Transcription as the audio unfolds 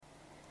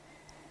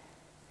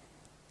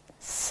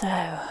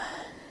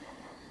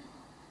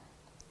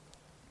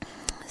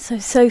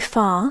So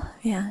far,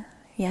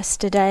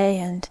 yesterday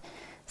and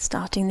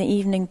starting the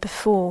evening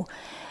before,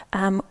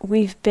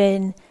 we've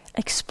been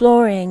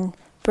exploring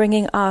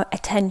bringing our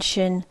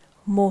attention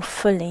more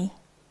fully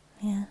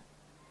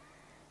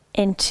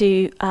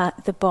into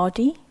the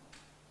body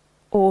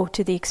or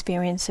to the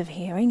experience of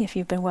hearing, if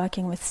you've been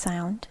working with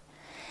sound.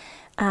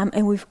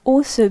 And we've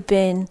also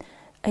been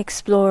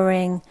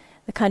exploring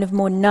the kind of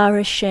more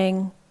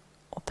nourishing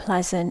or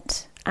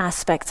pleasant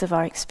aspects of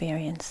our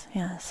experience.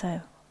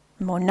 So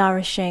more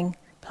nourishing,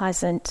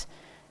 pleasant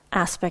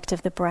aspect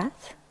of the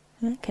breath,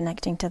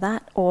 connecting to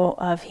that, or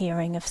of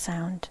hearing, of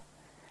sound.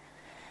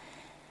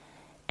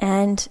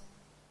 And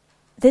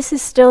this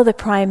is still the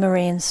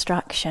primary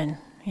instruction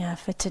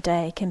for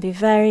today. It can be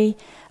very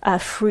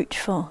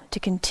fruitful to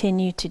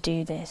continue to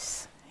do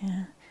this.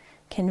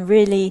 Can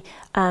really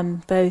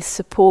both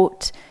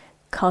support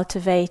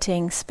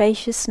cultivating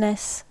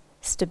spaciousness,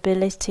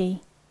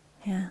 stability,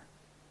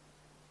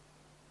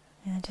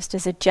 just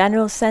as a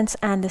general sense,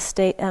 and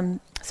the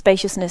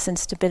spaciousness and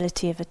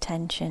stability of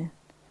attention.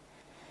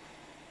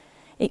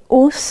 It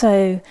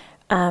also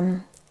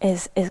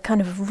is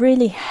kind of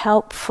really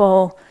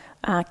helpful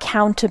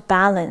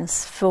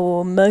counterbalance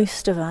for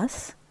most of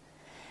us,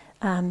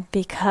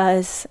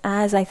 because,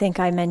 as I think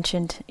I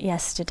mentioned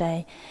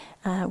yesterday,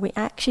 we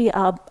actually,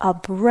 our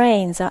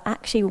brains are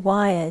actually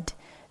wired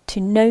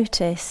to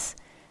notice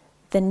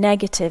the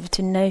negative,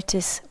 to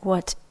notice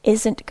what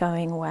isn't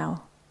going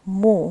well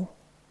more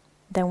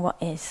than what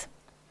is.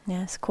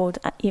 It's called,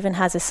 even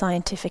has a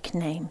scientific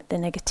name, the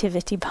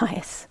negativity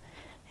bias.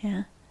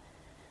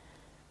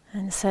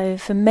 And so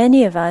for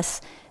many of us,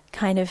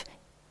 kind of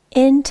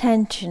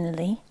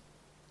intentionally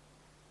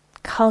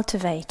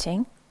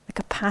cultivating the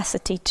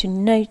capacity to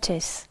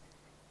notice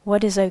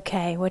what is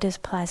okay, what is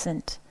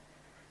pleasant,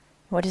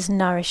 what is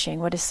nourishing,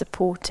 what is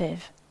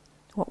supportive,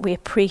 what we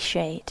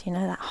appreciate,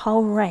 that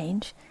whole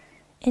range,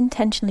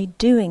 intentionally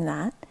doing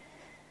that,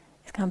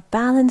 is kind of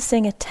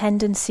balancing a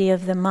tendency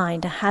of the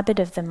mind, a habit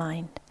of the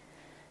mind,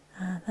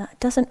 that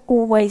doesn't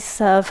always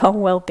serve our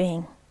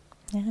well-being.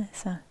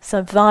 It's a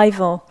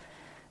survival,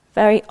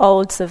 very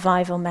old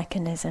survival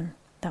mechanism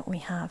that we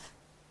have.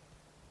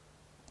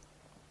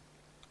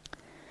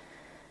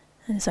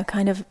 And so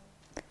kind of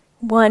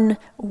one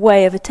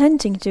way of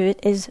attending to it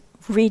is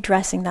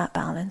redressing that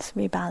balance,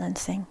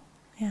 rebalancing,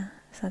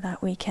 so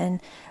that we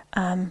can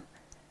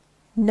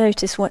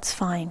notice what's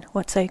fine,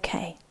 what's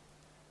okay,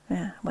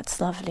 what's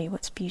lovely,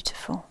 what's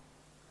beautiful,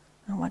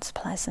 and what's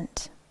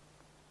pleasant.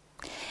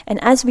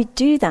 And as we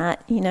do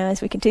that,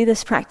 as we can do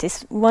this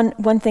practice,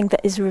 one thing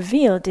that is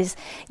revealed is,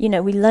 we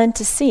learn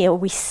to see, or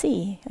we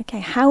see, okay,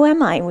 how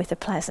am I with the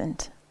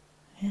pleasant?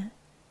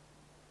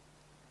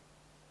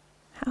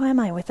 How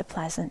am I with the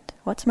pleasant?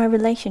 What's my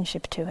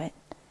relationship to it?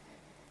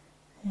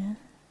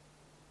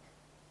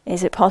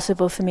 Is it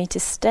possible for me to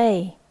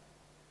stay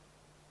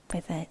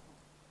with it?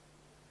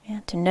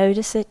 To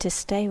notice it, to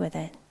stay with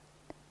it?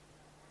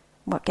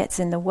 What gets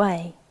in the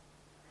way?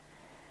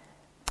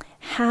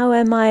 How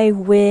am I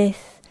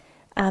with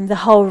the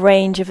whole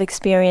range of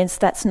experience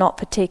that's not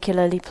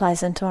particularly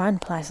pleasant or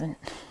unpleasant?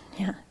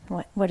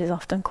 What is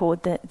often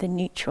called the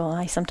neutral.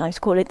 I sometimes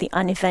call it the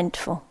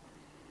uneventful.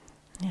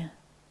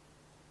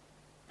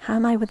 How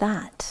am I with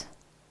that?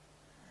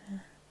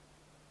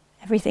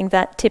 Everything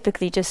that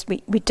typically just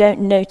we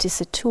don't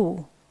notice at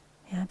all,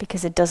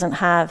 because it doesn't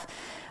have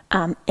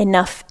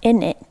enough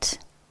in it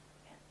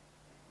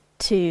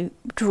to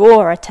draw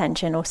our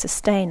attention or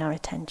sustain our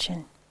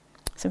attention.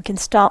 So we can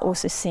start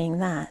also seeing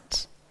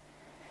that.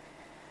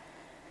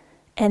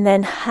 And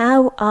then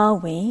how are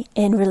we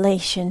in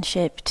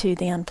relationship to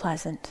the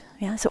unpleasant?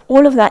 So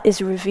all of that is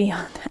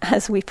revealed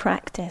as we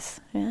practice.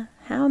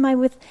 How's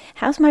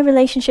my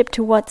relationship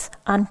to what's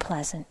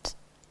unpleasant?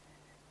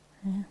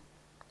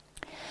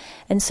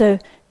 And so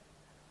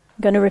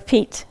I'm going to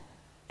repeat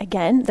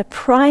again, the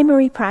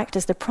primary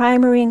practice, the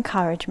primary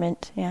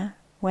encouragement,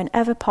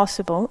 whenever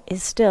possible,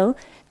 is still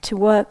to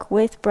work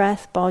with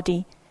breath,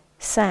 body,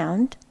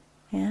 sound,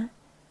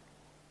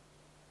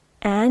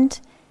 and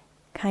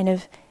kind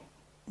of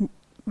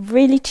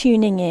really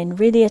tuning in,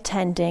 really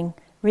attending,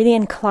 really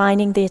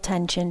inclining the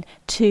attention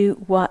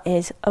to what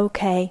is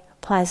okay,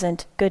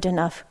 pleasant, good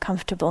enough,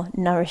 comfortable,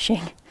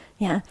 nourishing,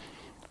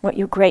 what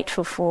you're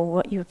grateful for,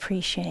 what you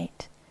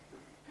appreciate.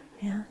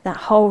 That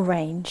whole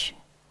range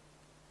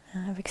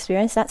of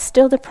experience, that's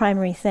still the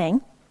primary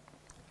thing.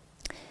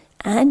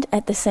 And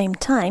at the same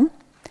time,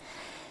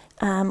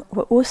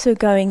 we're also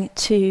going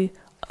to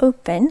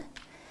open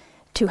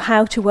to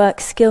how to work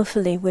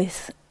skillfully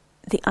with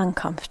the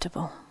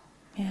uncomfortable,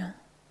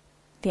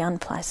 the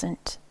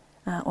unpleasant,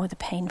 or the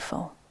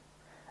painful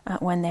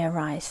when they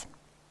arise.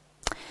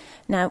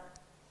 Now,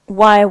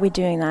 why are we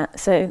doing that?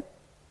 So,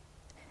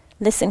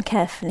 listen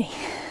carefully.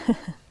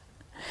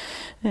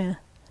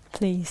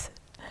 Please.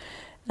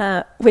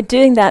 We're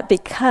doing that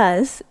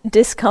because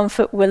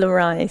discomfort will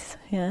arise,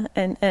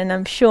 and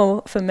I'm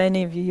sure for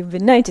many of you, you've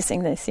been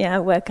noticing this,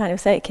 we're kind of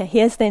saying, okay,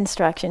 here's the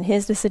instruction,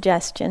 here's the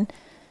suggestion,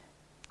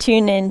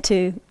 tune in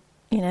to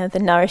the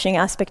nourishing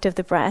aspect of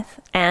the breath,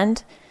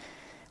 and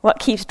what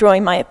keeps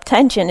drawing my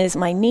attention is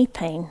my knee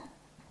pain.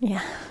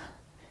 Yeah.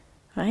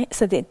 Right?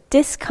 So the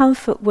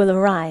discomfort will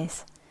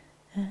arise.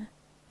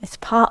 It's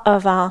part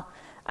of our,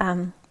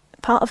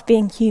 part of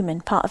being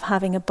human, part of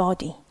having a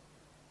body.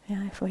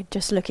 Yeah, if we're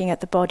just looking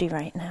at the body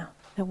right now,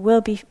 there will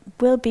be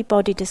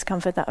body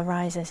discomfort that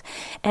arises,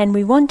 and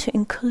we want to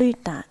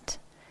include that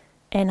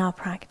in our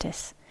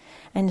practice.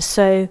 And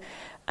so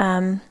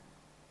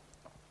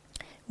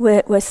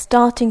we're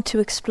starting to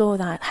explore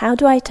that. How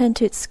do I attend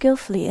to it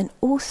skillfully, and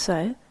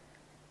also,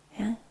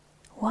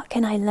 what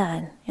can I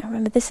learn?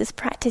 Remember, this is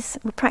practice.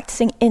 We're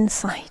practicing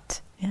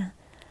insight.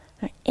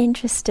 We're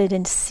interested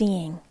in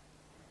seeing,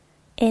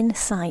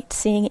 insight,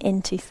 seeing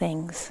into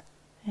things.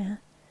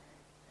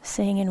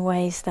 Seeing in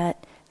ways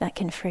that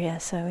can free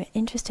us. So we're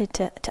interested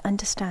to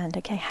understand,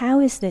 okay, how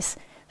is this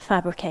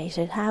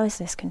fabricated? How is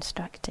this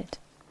constructed?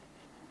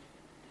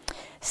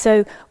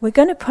 So we're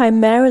going to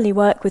primarily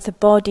work with the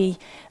body,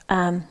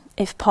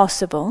 if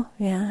possible,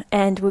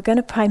 and we're going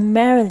to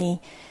primarily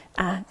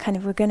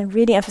we're going to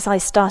really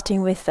emphasize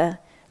starting with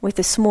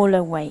the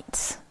smaller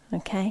weights,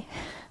 okay?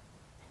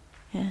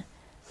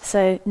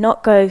 So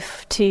not go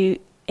to,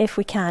 if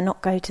we can,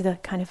 not go to the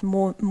kind of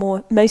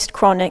more most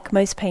chronic,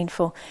 most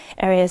painful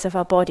areas of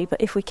our body,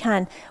 but if we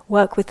can,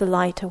 work with the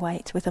lighter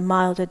weights, with a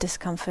milder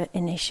discomfort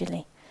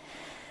initially.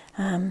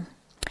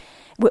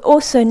 We're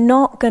also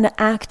not going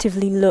to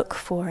actively look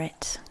for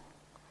it,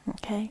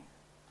 okay?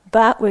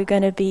 But we're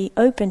going to be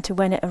open to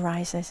when it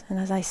arises. And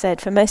as I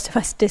said, for most of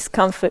us,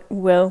 discomfort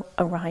will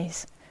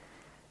arise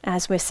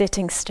as we're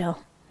sitting still.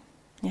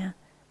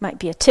 Might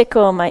be a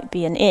tickle, might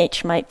be an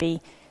itch, might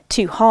be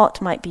too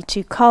hot, might be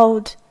too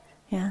cold.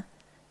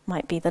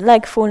 Might be the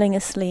leg falling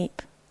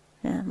asleep.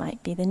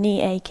 Might be the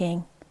knee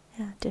aching.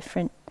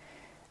 Different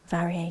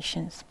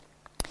variations.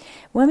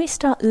 When we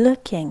start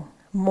looking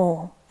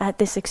more at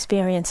this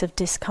experience of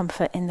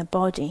discomfort in the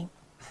body,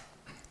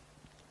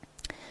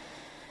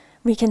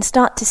 we can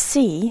start to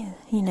see,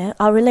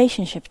 our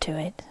relationship to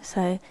it.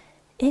 So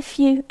if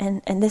you,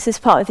 and this is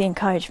part of the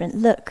encouragement,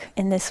 look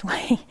in this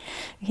way,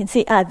 you can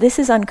see, this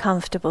is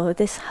uncomfortable,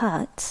 this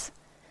hurts.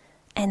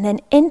 And then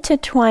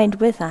intertwined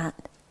with that,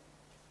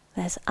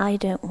 there's I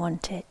don't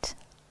want it.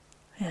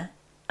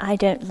 I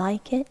don't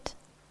like it.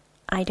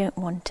 I don't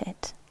want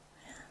it.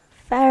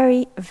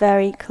 Very,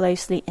 very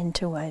closely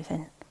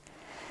interwoven.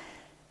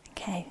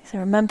 Okay, so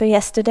remember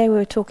yesterday we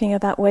were talking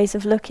about ways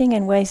of looking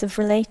and ways of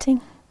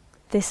relating?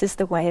 This is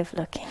the way of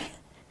looking.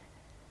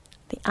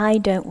 The I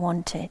don't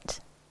want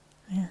it.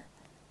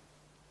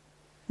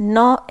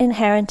 Not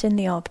inherent in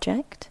the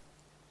object.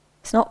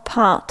 It's not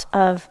part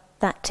of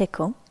that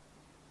tickle,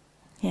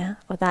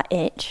 or that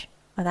itch,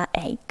 or that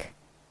ache.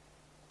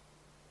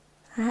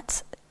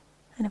 That's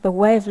kind of a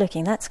way of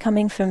looking. That's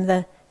coming from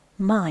the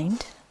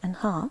mind and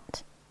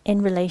heart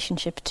in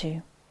relationship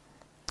to.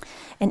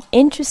 And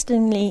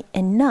interestingly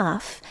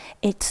enough,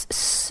 it's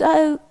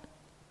so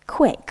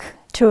quick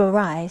to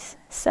arise,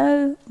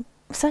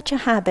 such a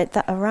habit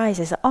that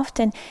arises that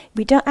often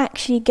we don't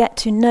actually get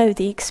to know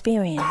the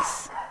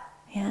experience.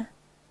 We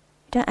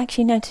don't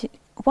actually know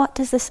what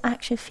does this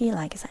actually feel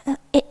like. It's like,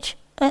 itch,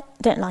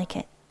 don't like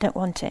it, don't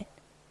want it,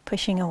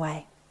 pushing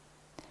away.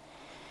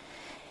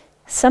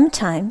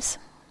 Sometimes,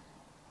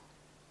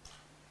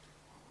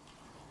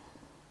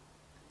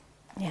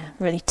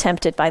 really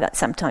tempted by that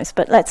sometimes,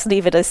 but let's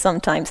leave it as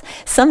sometimes.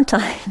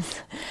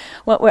 Sometimes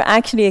what we're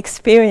actually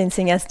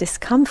experiencing as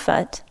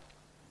discomfort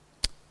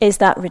is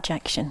that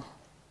rejection,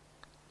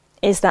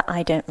 is that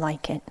I don't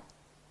like it.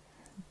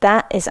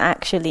 That is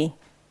actually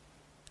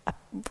a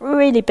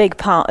really big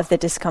part of the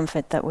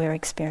discomfort that we're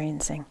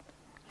experiencing.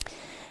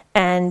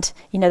 And,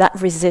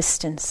 that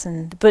resistance,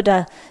 and the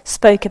Buddha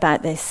spoke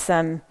about this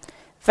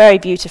very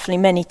beautifully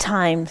many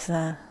times.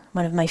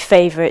 One of my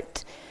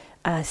favorite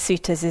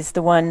suttas is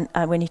the one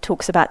when he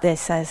talks about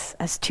this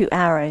as two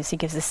arrows. He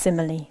gives a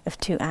simile of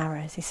two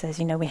arrows. He says,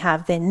 we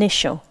have the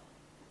initial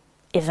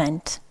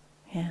event.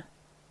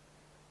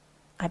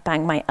 I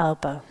bang my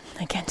elbow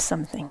against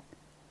something.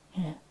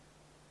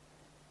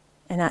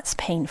 And that's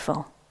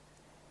painful.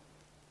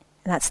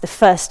 And that's the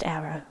first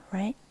arrow,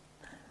 right?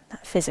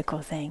 That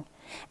physical thing.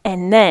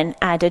 And then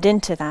added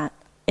into that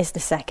is the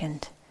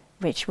second,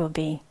 which will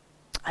be,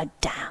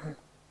 damn,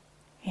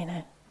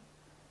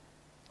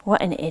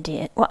 what an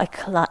idiot, what a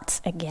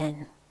klutz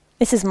again.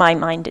 This is my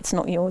mind, it's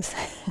not yours,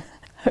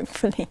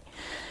 hopefully.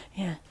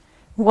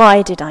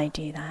 Why did I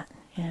do that?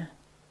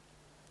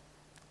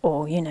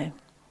 Or,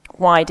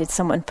 why did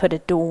someone put a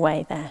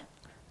doorway there?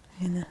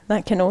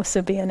 That can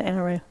also be an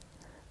arrow,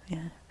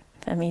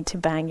 for me to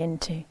bang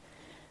into.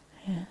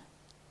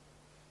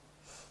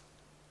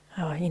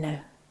 Oh,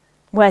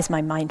 where's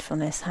my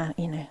mindfulness? How,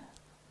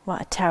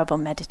 what a terrible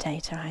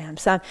meditator I am.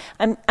 So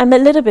I'm a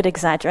little bit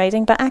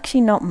exaggerating, but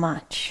actually not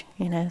much.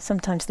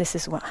 Sometimes this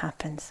is what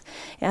happens.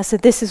 So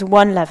this is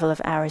one level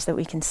of arrows that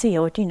we can see,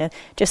 or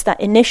just that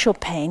initial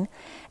pain,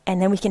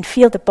 and then we can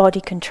feel the body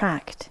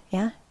contract.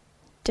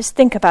 Just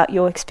think about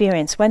your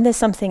experience when there's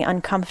something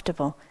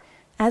uncomfortable.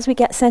 As we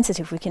get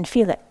sensitive, we can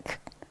feel it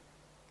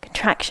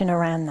contraction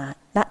around that.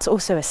 That's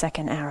also a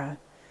second arrow.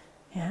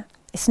 Yeah?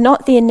 It's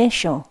not the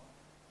initial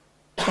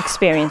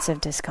experience of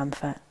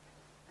discomfort.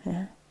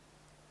 Yeah?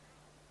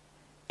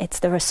 It's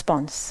the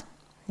response.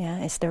 Yeah?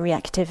 It's the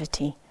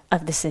reactivity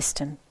of the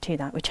system to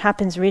that, which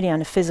happens really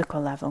on a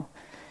physical level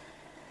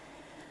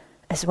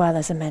as well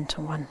as a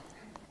mental one.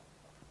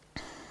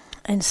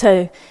 And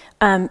so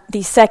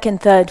these second,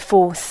 third,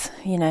 fourth,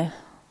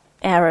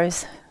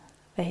 arrows,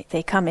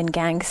 they come in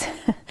gangs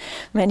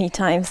many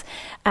times.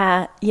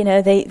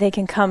 They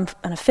can come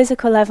on a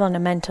physical level, on a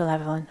mental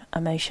level, on an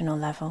emotional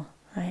level,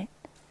 right?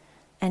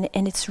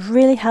 And it's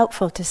really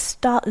helpful to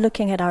start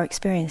looking at our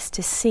experience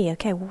to see,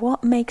 okay,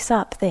 what makes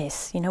up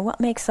this? What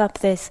makes up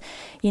this,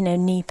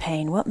 knee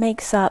pain? What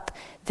makes up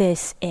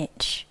this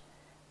itch?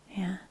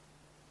 Yeah.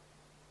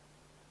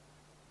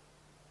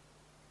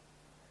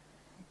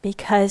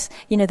 Because,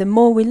 the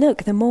more we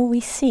look, the more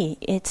we see.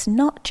 It's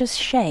not just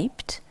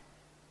shaped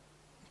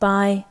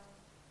by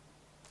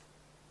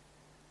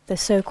the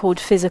so-called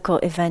physical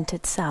event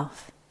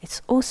itself.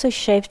 It's also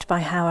shaped by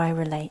how I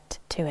relate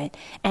to it.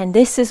 And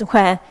this is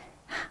where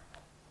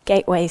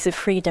gateways of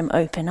freedom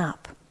open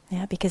up.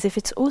 Yeah? Because if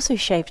it's also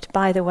shaped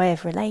by the way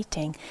of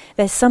relating,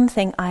 there's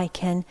something I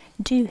can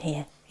do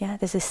here. Yeah?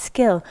 There's a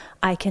skill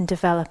I can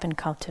develop and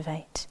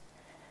cultivate.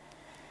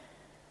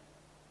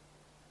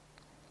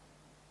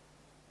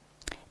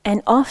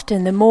 And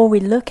often, the more we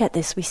look at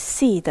this, we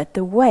see that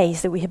the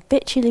ways that we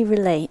habitually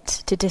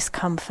relate to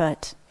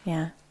discomfort,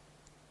 and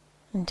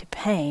to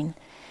pain,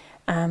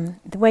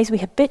 the ways we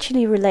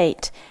habitually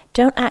relate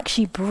don't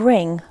actually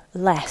bring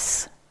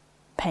less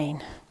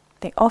pain.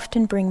 They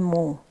often bring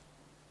more.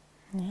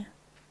 Yeah?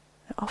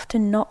 They're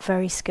often not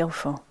very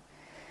skillful.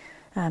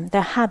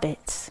 They're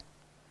habits.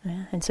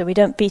 Yeah? And so we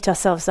don't beat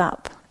ourselves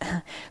up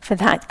for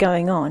that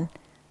going on.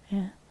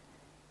 Yeah?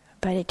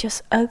 But it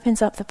just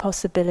opens up the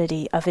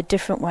possibility of a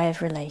different way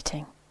of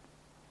relating.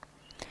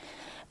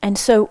 And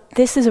so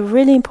this is a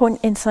really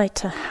important insight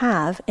to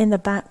have in the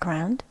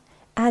background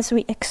as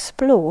we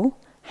explore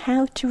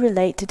how to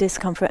relate to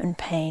discomfort and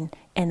pain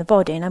in the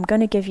body. And I'm going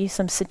to give you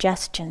some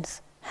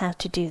suggestions how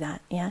to do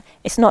that. Yeah,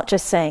 it's not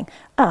just saying,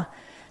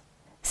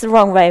 it's the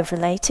wrong way of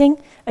relating.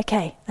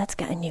 Okay, let's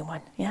get a new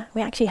one. Yeah,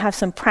 we actually have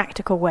some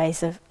practical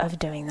ways of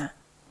doing that.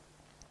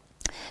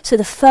 So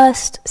the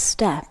first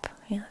step,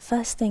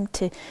 first thing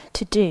to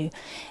do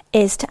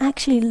is to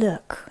actually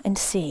look and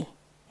see.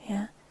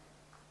 Yeah,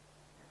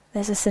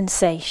 there's a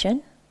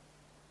sensation.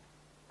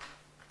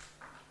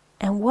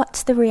 And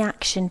what's the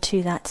reaction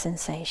to that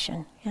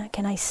sensation? Yeah,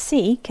 can I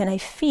see, can I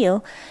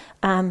feel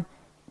that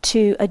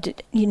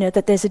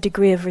there's a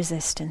degree of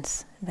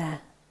resistance there?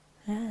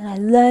 Yeah, and I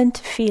learn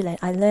to feel it,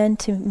 I learn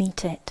to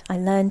meet it, I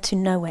learn to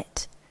know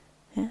it.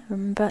 Yeah,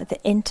 remember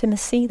the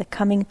intimacy, the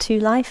coming to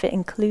life, it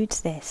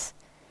includes this.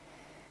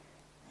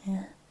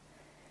 Yeah.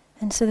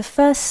 And so the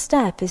first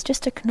step is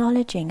just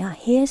acknowledging,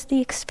 here's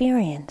the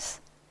experience.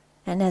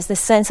 And there's the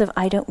sense of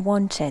I don't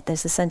want it.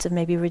 There's the sense of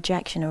maybe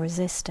rejection or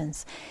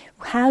resistance.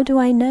 How do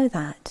I know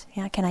that?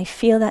 Yeah, can I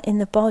feel that in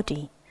the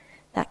body?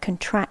 That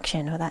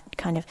contraction or that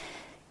kind of,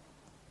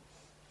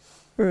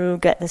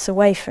 get this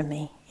away from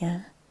me.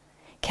 Yeah.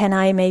 Can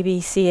I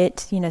maybe see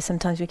it?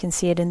 Sometimes we can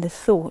see it in the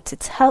thoughts.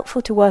 It's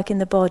helpful to work in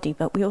the body,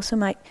 but we also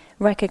might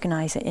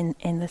recognize it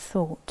in the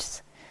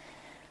thoughts.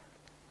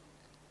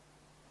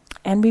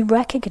 And we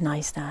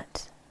recognize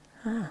that.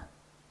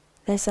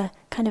 There's a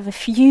kind of a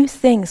few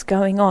things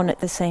going on at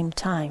the same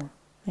time.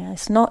 Yeah,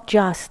 it's not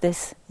just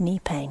this knee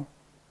pain.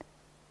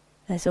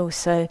 There's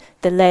also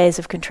the layers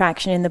of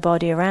contraction in the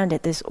body around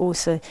it. There's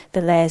also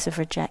the layers of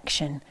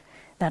rejection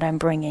that I'm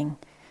bringing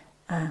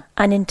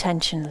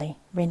unintentionally.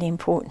 Really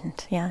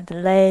important. Yeah, the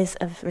layers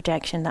of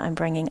rejection that I'm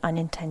bringing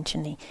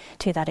unintentionally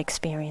to that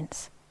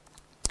experience.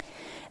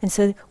 And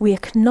so we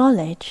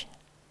acknowledge,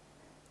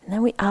 and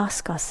then we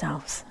ask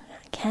ourselves,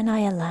 can I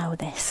allow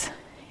this?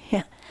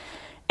 Yeah.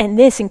 And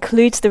this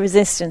includes the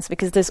resistance,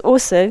 because there's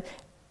also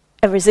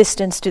a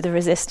resistance to the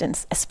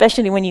resistance,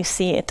 especially when you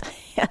see it.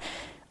 Yeah.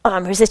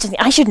 I'm resisting.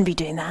 I shouldn't be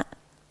doing that.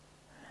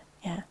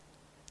 Yeah,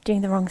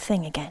 doing the wrong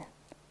thing again.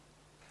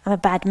 I'm a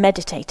bad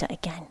meditator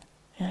again.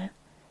 Yeah.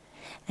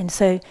 And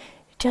so,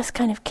 just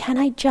kind of, can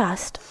I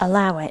just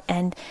allow it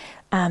and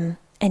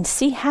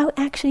see how it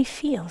actually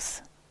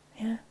feels?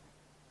 Yeah.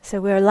 So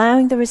we're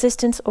allowing the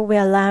resistance, or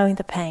we're allowing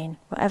the pain,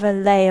 whatever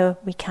layer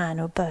we can,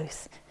 or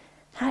both.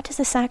 How does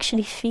this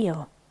actually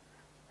feel?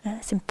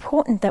 It's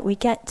important that we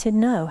get to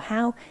know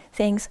how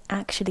things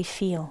actually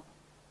feel.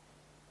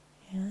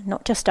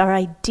 Not just our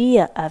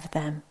idea of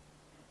them,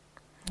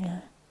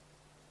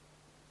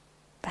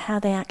 but how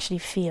they actually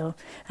feel.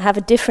 I have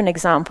a different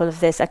example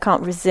of this. I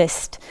can't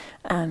resist.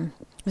 It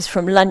was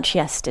from lunch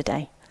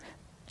yesterday.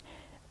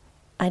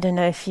 I don't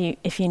know if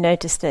you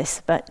noticed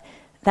this, but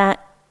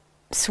that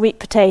sweet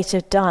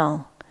potato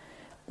dal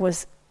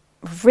was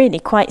really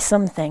quite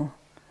something.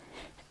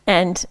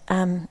 And,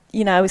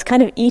 I was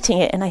kind of eating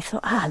it, and I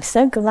thought, I'm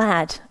so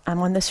glad I'm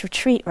on this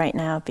retreat right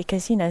now,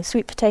 because,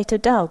 sweet potato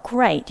dal,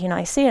 great.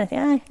 I see it, I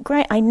think,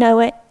 great, I know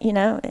it,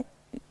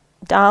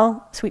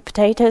 dal, sweet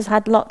potatoes,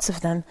 had lots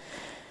of them.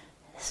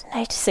 Just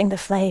noticing the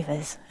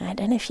flavors. I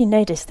don't know if you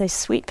noticed those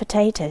sweet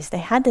potatoes. They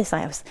had this,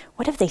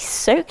 what have they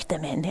soaked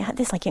them in? They had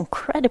this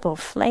incredible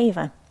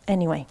flavor.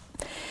 Anyway,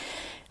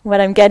 what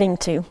I'm getting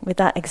to with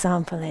that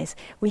example is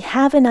we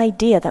have an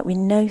idea that we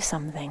know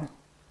something.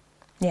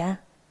 Yeah?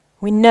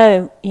 We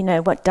know,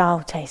 what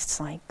dal tastes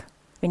like.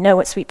 We know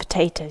what sweet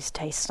potatoes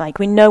taste like.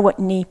 We know what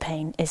knee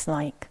pain is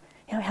like.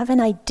 We have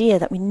an idea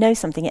that we know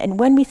something. And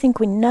when we think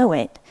we know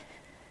it,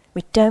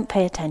 we don't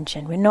pay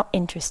attention. We're not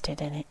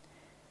interested in it.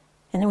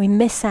 And then we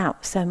miss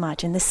out so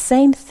much. And the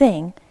same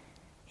thing,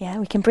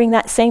 we can bring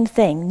that same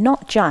thing,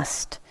 not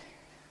just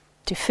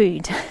to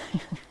food,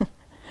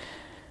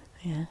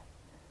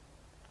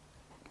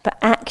 but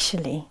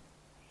actually,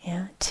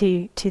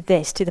 to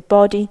this, to the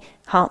body,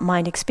 heart,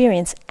 mind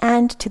experience,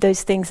 and to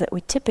those things that we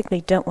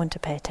typically don't want to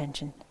pay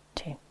attention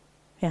to,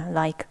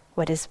 like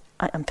what is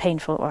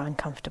painful or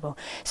uncomfortable.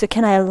 So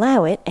can I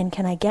allow it, and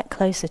can I get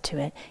closer to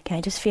it? Can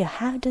I just feel,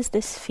 how does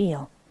this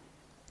feel?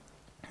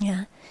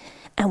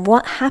 And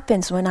what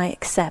happens when I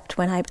accept,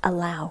 when I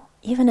allow,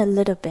 even a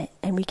little bit?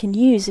 And we can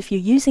use, if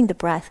you're using the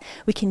breath,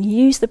 we can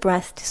use the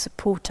breath to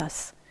support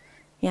us,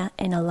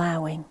 in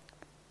allowing.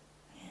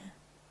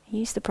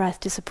 Use the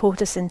breath to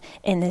support us in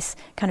this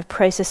kind of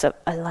process of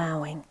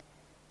allowing.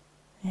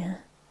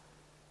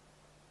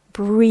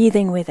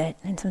 Breathing with it.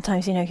 And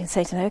sometimes, you can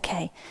say to them,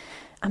 okay,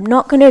 I'm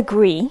not going to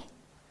agree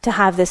to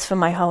have this for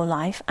my whole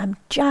life. I'm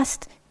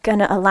just going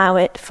to allow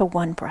it for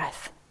one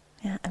breath.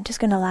 I'm just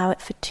going to allow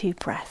it for 2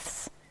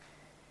 breaths.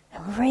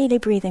 And really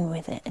breathing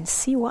with it and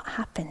see what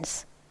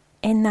happens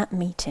in that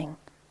meeting.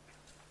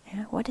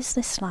 What is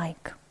this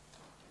like?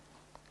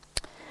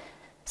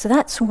 So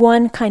that's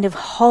one kind of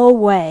whole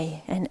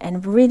way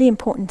and really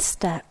important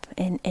step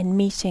in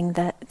meeting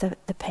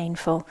the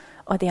painful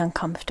or the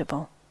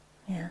uncomfortable.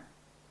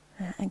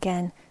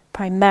 Again,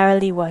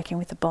 primarily working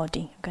with the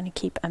body. I'm going to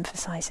keep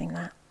emphasizing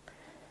that.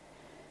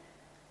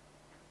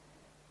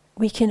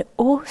 We can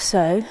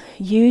also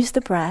use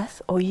the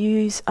breath or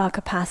use our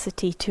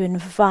capacity to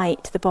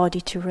invite the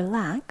body to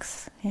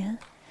relax,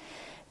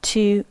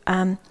 to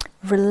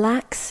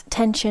relax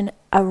tension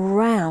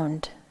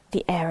around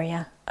the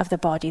area of the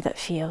body that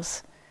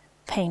feels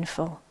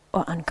painful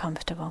or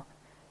uncomfortable.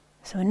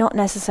 So we're not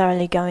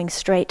necessarily going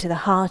straight to the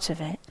heart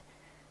of it,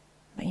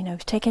 but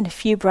we've taken a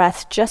few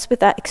breaths just with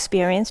that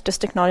experience,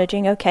 just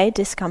acknowledging, okay,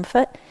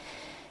 discomfort.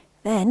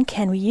 Then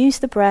can we use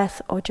the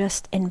breath or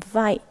just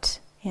invite,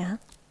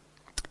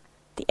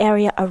 the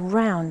area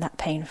around that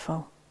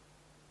painful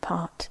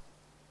part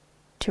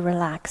to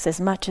relax as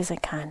much as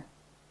it can.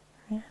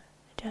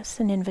 Just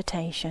an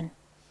invitation.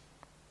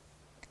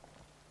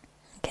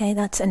 Okay,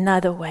 that's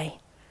another way.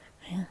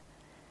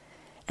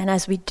 And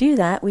as we do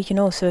that, we can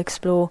also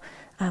explore,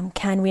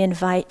 can we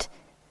invite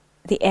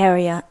the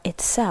area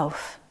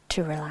itself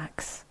to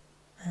relax?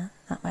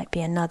 That might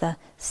be another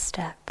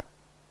step.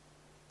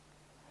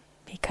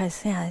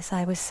 Because, as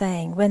I was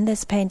saying, when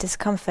there's pain,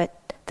 discomfort,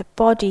 the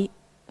body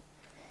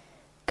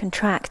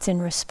contracts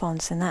in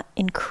response, and that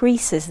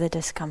increases the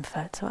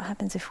discomfort. So what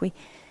happens if we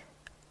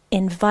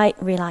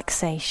invite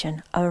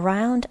relaxation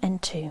around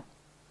and to?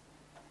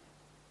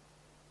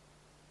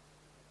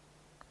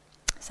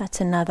 So that's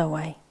another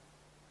way.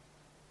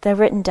 They're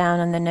written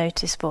down on the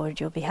notice board,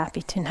 you'll be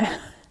happy to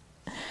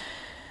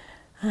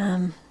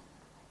know.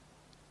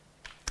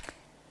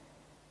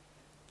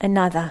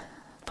 Another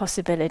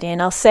possibility,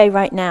 and I'll say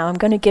right now, I'm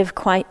going to give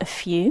quite a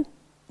few.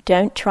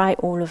 Don't try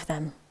all of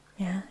them.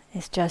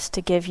 It's just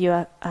to give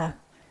you a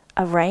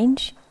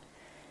range,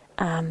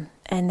 and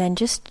then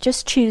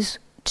just choose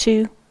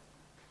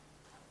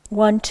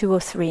 1, 2, or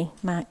 3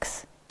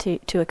 max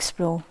to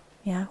explore.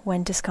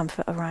 When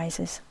discomfort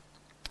arises.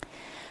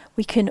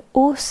 We can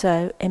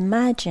also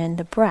imagine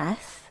the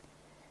breath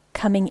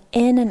coming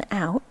in and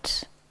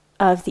out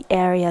of the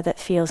area that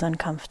feels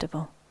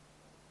uncomfortable.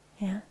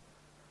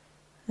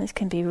 This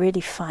can be really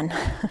fun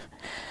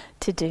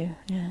to do.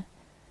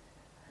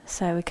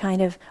 So we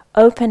kind of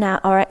open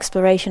out our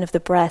exploration of the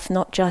breath,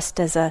 not just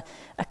as a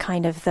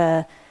kind of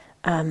the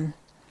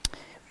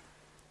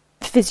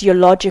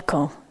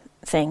physiological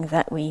thing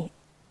that we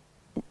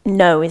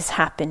know is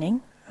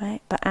happening,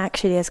 right? But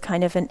actually as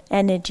kind of an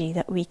energy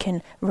that we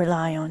can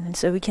rely on. And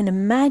so we can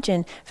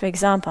imagine, for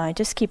example, I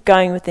just keep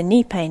going with the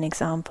knee pain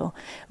example,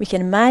 we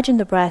can imagine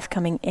the breath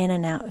coming in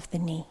and out of the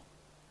knee.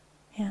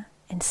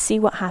 And see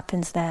what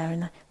happens there,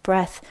 and the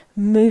breath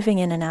moving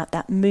in and out,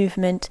 that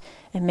movement,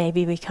 and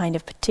maybe we kind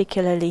of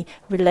particularly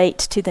relate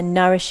to the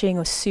nourishing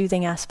or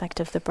soothing aspect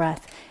of the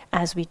breath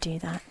as we do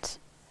that.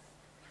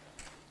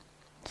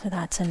 So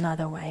that's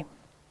another way.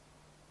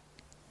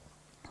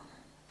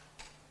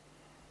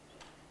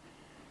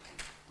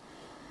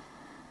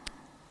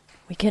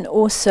 We can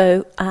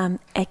also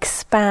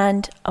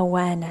expand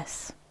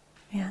awareness.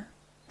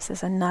 This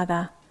is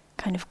another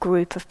kind of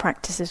group of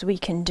practices we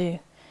can do.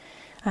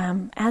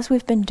 As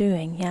we've been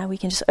doing, we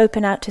can just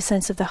open out to a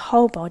sense of the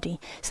whole body.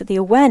 So the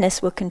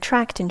awareness will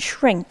contract and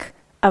shrink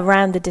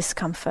around the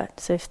discomfort.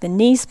 So if the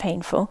knee's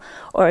painful,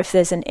 or if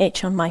there's an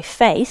itch on my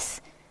face,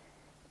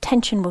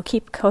 tension will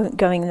keep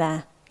going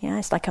there.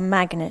 It's like a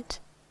magnet.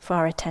 for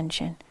our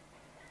attention.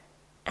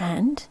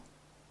 And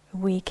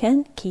we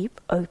can keep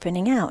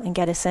opening out and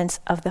get a sense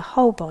of the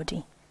whole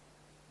body.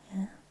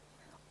 Yeah?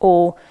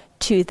 Or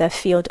to the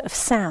field of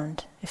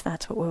sound, if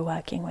that's what we're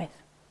working with,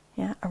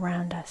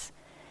 around us.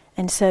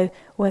 And so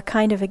we're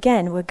kind of,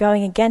 again, we're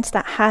going against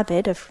that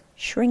habit of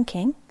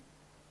shrinking.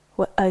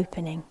 We're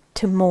opening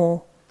to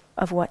more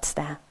of what's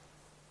there.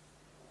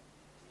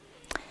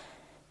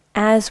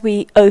 As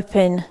we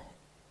open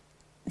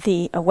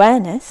the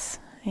awareness,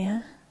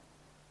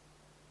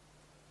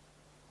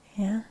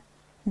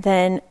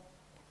 then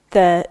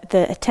the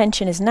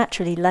attention is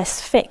naturally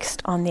less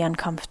fixed on the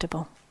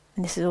uncomfortable.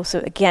 And this is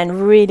also, again,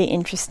 really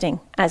interesting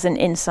as an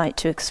insight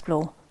to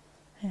explore.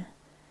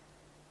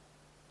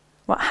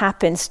 What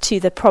happens to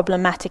the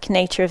problematic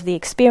nature of the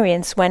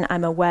experience when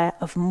I'm aware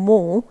of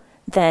more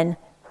than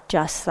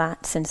just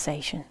that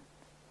sensation.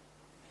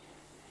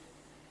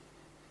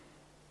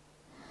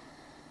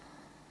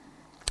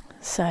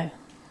 So,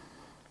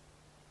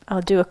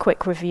 I'll do a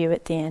quick review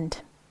at the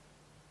end.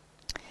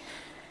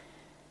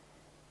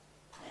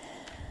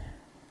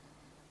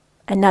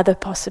 Another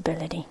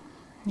possibility,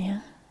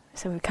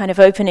 So we're kind of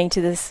opening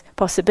to this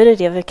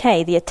possibility of,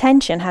 okay, the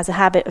attention has a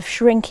habit of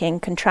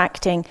shrinking,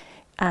 contracting,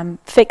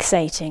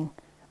 fixating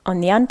on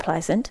the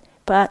unpleasant,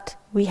 but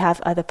we have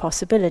other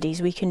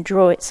possibilities. We can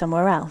draw it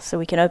somewhere else, so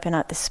we can open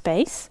up the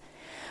space.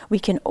 We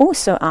can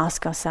also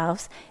ask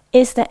ourselves,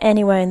 is there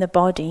anywhere in the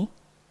body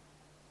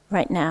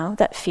right now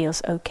that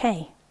feels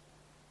okay?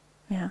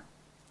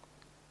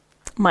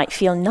 Might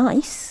feel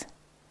nice,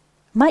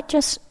 might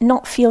just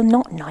not feel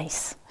not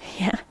nice.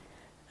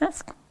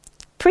 That's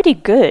pretty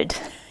good.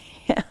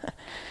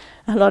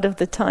 A lot of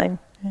the time.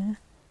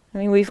 I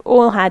mean, we've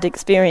all had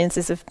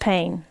experiences of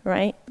pain,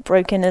 right?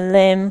 Broken a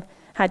limb,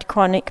 had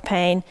chronic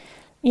pain,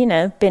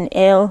 been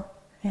ill.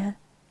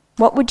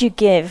 What would you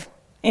give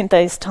in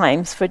those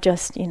times for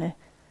just,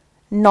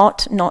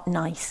 not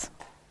nice,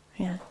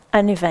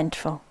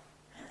 uneventful?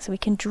 So we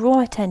can draw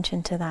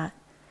attention to that.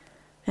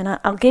 And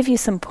I'll give you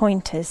some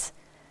pointers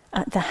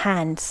at the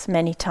hands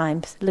many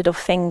times, little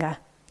finger.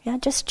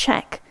 Just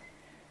check.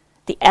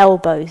 The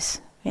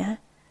elbows,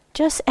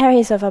 just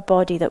areas of our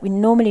body that we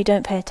normally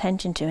don't pay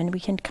attention to, and we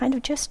can kind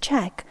of just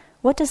check,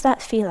 what does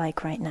that feel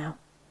like right now?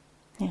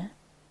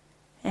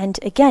 And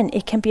again,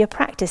 it can be a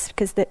practice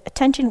because the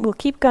attention will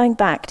keep going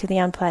back to the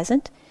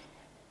unpleasant,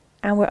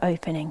 and we're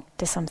opening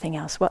to something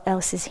else. What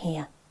else is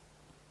here?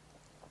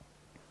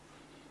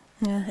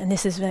 And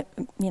this is,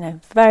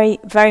 very,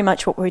 very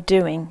much what we're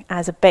doing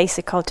as a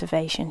basic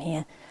cultivation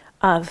here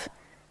of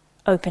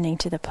opening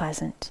to the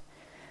pleasant.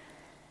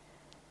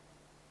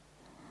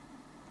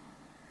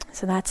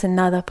 So that's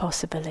another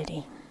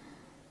possibility.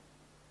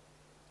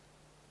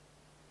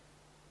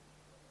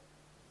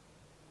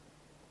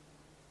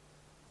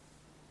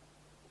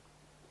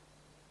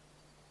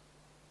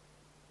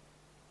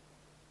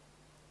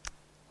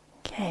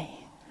 Okay,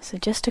 so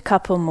just a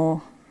couple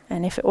more.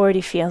 And if it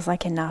already feels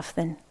like enough,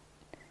 then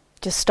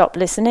just stop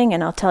listening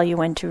and I'll tell you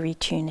when to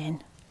retune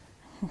in.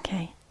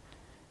 Okay.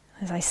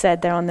 As I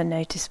said, they're on the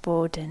notice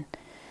board, and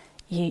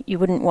you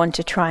wouldn't want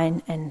to try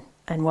and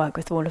work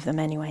with all of them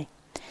anyway.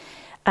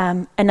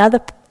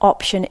 Another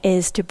option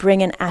is to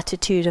bring an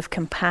attitude of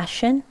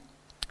compassion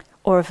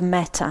or of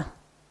metta,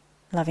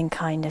 loving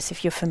kindness,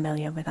 if you're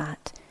familiar with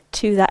that,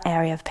 to that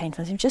area of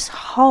painfulness. Just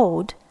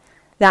hold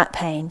that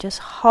pain, just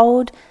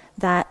hold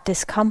that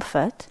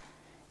discomfort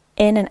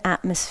in an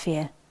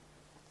atmosphere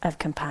of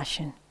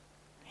compassion.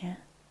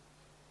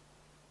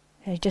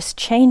 Just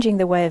changing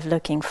the way of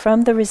looking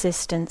from the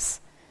resistance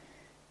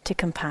to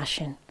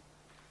compassion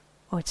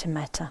or to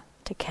metta,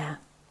 to care.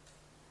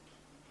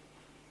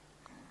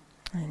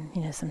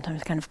 And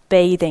sometimes kind of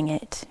bathing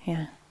it,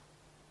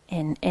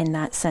 in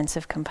that sense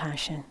of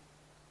compassion.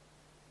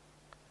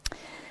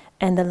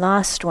 And the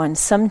last one,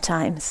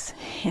 sometimes,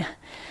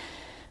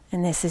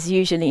 and this is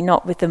usually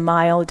not with the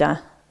milder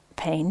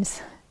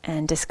pains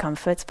and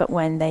discomforts, but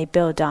when they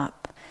build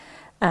up,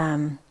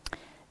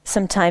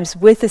 sometimes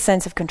with the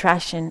sense of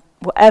contraction,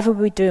 whatever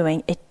we're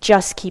doing, it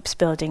just keeps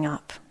building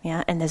up,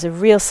 and there's a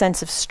real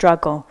sense of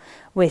struggle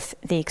with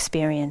the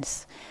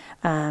experience.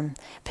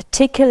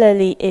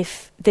 Particularly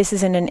if this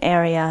is in an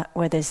area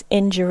where there's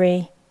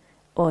injury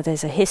or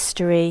there's a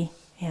history,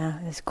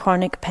 there's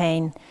chronic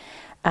pain,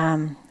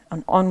 an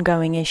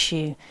ongoing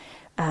issue,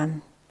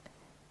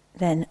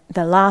 then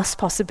the last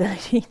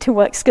possibility to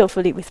work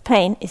skillfully with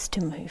pain is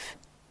to move.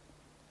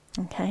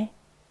 Okay?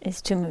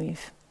 Is to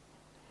move.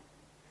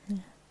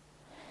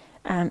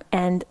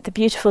 And the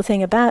beautiful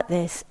thing about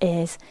this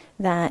is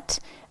that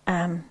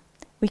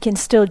we can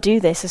still do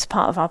this as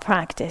part of our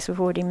practice. We've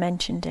already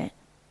mentioned it.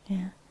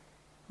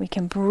 We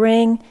can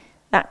bring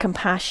that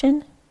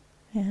compassion,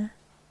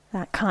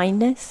 that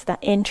kindness, that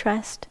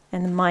interest,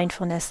 and the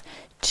mindfulness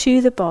to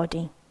the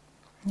body,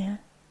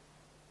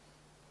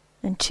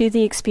 and to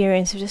the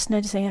experience of just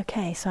noticing,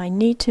 okay, so I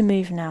need to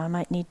move now. I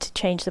might need to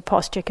change the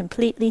posture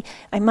completely.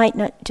 I might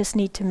not just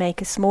need to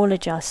make a small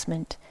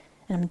adjustment,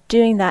 and I'm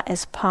doing that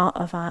as part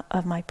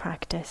of my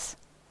practice.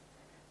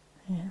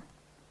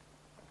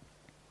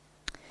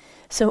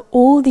 So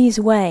all these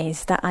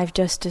ways that I've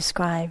just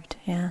described,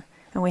 yeah,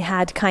 and we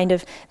had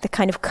the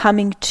kind of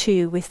coming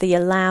to with the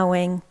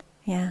allowing,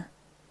 yeah,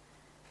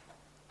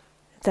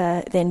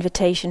 the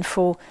invitation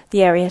for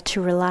the area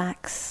to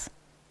relax,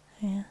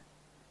 yeah,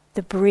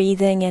 the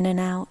breathing in and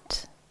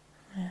out,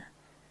 yeah,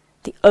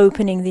 the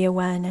opening the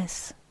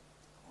awareness,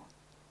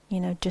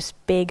 just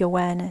big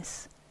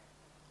awareness,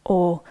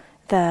 or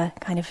the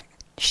kind of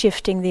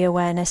shifting the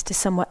awareness to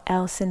somewhere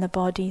else in the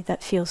body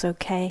that feels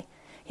okay.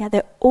 Yeah,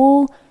 they're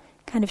all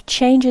kind of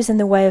changes in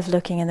the way of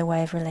looking and the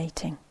way of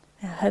relating.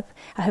 I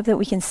hope that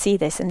we can see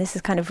this, and this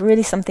is kind of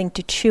really something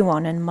to chew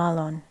on and mull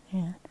on.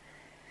 Yeah.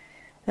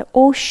 They're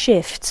all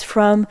shifts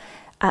from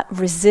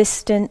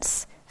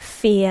resistance,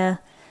 fear,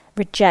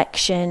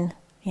 rejection,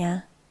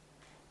 yeah,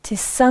 to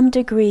some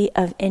degree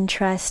of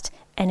interest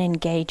and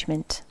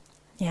engagement,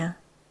 yeah,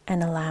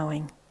 and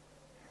allowing,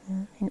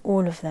 in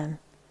all of them.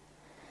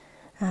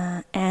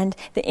 And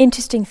the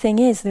interesting thing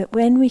is that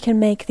when we can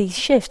make these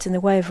shifts in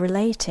the way of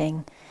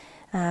relating,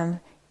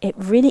 it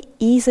really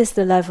eases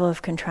the level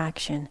of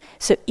contraction.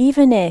 So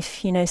even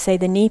if, say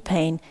the knee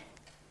pain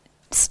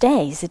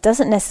stays, it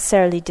doesn't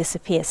necessarily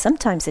disappear.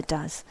 Sometimes it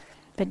does,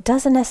 but it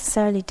doesn't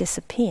necessarily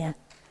disappear.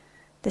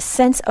 The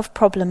sense of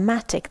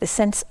problematic, the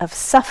sense of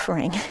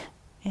suffering,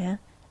 yeah,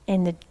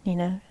 in the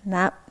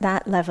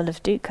that level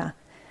of dukkha,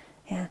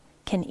 yeah,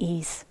 can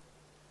ease.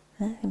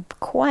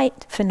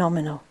 Quite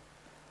phenomenal.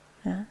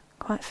 Yeah,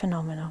 quite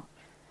phenomenal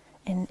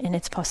in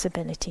its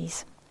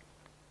possibilities.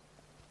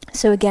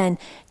 So again,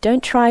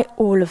 don't try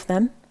all of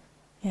them.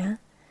 Yeah,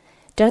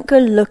 don't go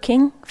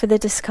looking for the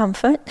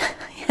discomfort.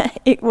 Yeah,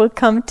 it will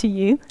come to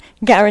you,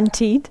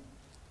 guaranteed.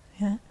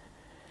 Yeah,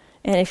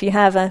 and if you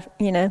have a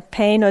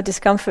pain or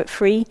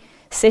discomfort-free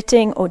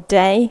sitting or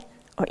day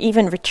or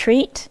even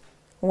retreat,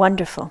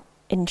 wonderful.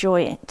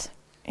 Enjoy it.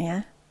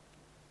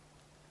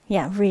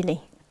 Yeah,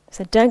 really.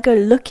 So don't go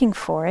looking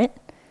for it.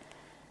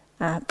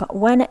 But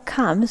when it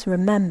comes,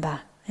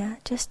 remember, yeah,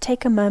 just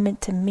take a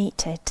moment to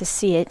meet it, to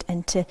see it,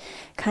 and to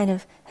kind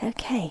of,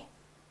 okay,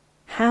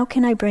 how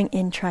can I bring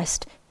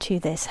interest to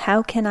this?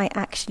 How can I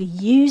actually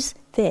use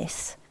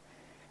this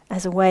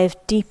as a way of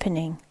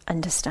deepening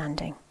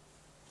understanding?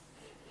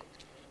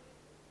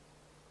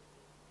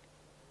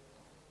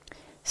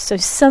 So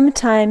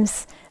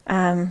sometimes,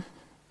 one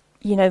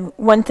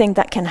thing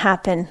that can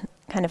happen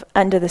kind of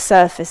under the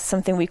surface,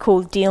 something we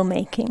call deal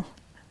making.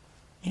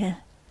 Yeah.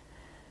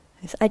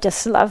 I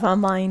just love our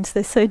minds,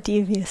 they're so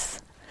devious,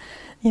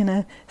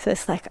 So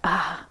it's like,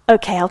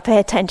 okay, I'll pay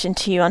attention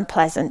to you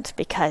unpleasant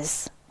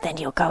because then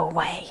you'll go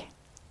away.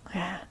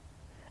 Yeah.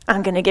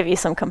 I'm going to give you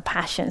some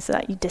compassion so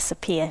that you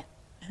disappear.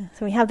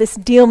 So we have this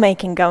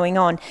deal-making going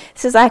on.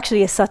 This is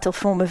actually a subtle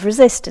form of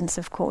resistance,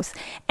 of course,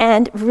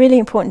 and really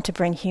important to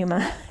bring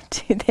humor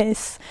to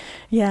this.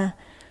 Yeah.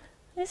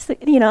 It's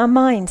our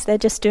minds, they're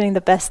just doing the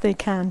best they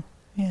can.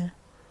 Yeah.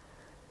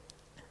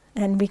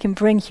 And we can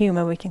bring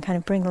humor, we can kind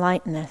of bring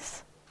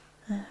lightness.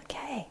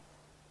 Okay,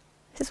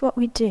 this is what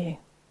we do.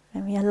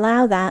 And we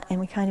allow that and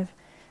we kind of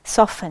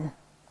soften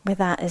with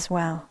that as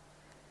well.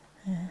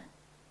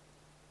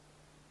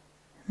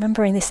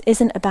 Remembering this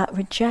isn't about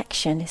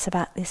rejection, it's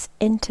about this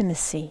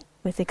intimacy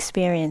with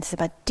experience, it's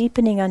about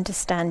deepening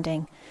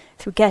understanding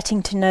through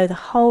getting to know the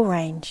whole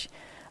range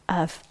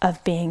of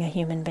being a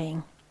human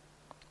being.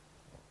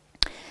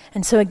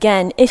 And so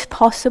again, if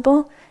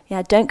possible,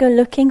 don't go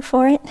looking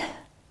for it.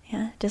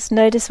 Yeah, just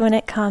notice when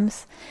it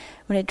comes,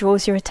 when it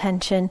draws your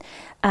attention.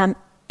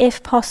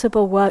 If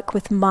possible, work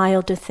with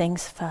milder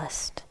things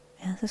first.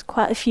 Yeah, there's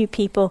quite a few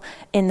people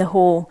in the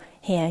hall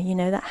here,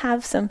 that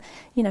have some,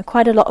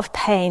 quite a lot of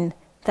pain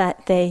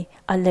that they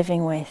are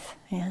living with,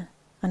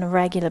 on a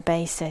regular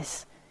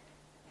basis.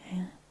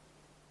 Yeah.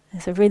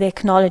 And so really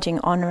acknowledging,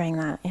 honouring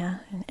that,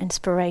 and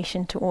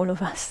inspiration to all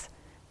of us.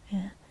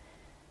 Yeah.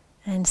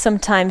 And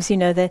sometimes,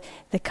 the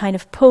kind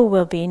of pull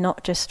will be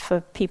not just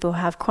for people who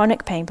have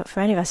chronic pain, but for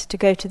any of us to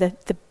go to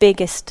the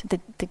biggest,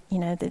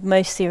 the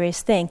most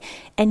serious thing.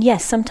 And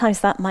yes, sometimes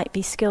that might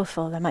be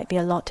skillful. There might be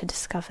a lot to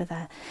discover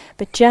there.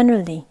 But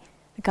generally,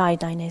 the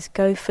guideline is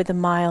go for the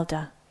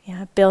milder.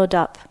 Yeah, build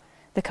up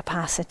the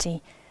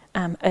capacity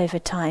over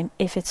time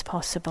if it's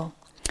possible.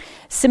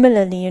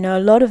 Similarly, a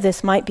lot of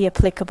this might be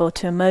applicable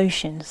to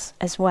emotions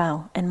as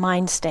well and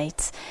mind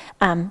states.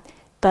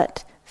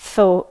 But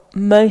for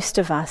most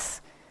of us,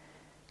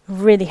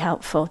 really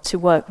helpful to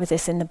work with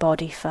this in the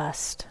body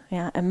first.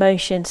 Yeah,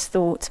 emotions,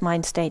 thoughts,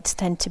 mind states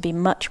tend to be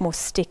much more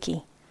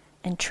sticky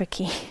and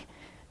tricky.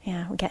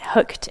 Yeah, we get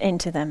hooked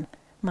into them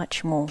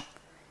much more,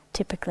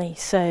 typically.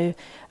 So,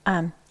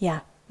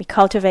 we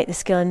cultivate the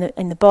skill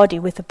in the body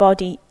with the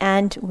body,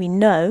 and we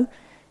know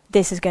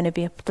this is going to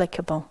be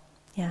applicable.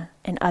 Yeah,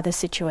 in other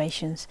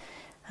situations,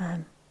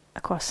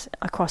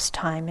 across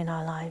time in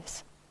our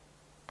lives.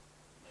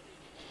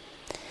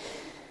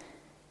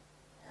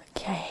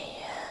 Okay,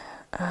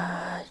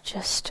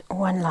 just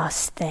one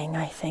last thing,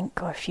 I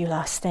think, or a few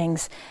last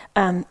things.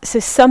 So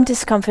some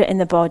discomfort in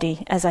the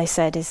body, as I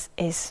said,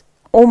 is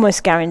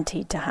almost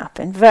guaranteed to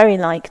happen, very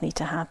likely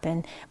to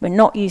happen. We're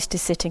not used to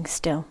sitting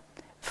still.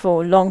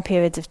 for long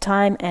periods of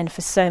time and for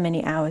so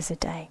many hours a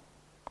day.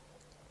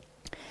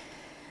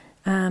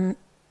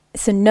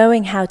 So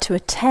knowing how to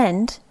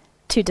attend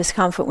to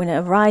discomfort when it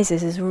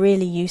arises is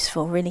really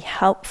useful, really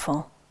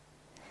helpful.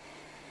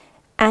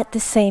 At the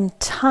same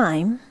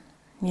time,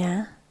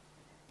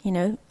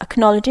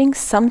 acknowledging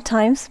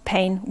sometimes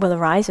pain will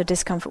arise or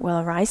discomfort will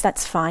arise,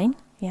 that's fine.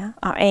 Yeah,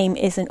 our aim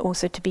isn't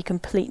also to be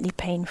completely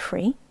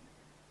pain-free.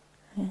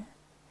 Yeah.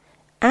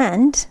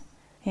 And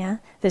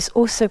there's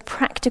also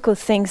practical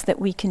things that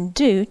we can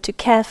do to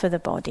care for the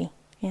body.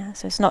 Yeah,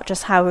 so it's not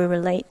just how we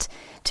relate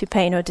to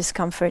pain or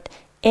discomfort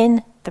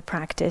in the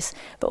practice,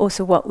 but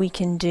also what we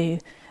can do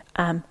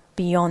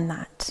beyond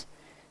that.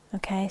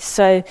 Okay,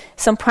 so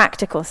some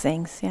practical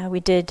things. Yeah, we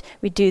do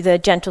the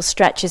gentle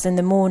stretches in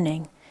the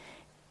morning.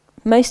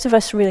 Most of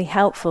us really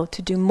helpful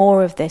to do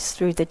more of this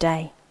through the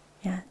day.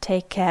 Yeah,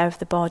 take care of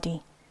the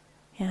body.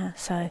 Yeah,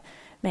 so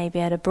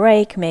maybe at a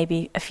break,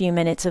 maybe a few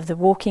minutes of the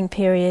walking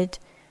period.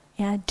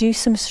 Yeah, do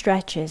some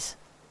stretches.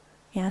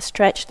 Yeah,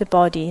 stretch the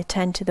body,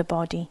 attend to the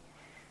body.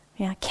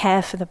 Yeah,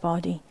 care for the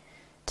body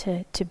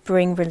to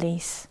bring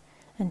release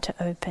and to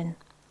open.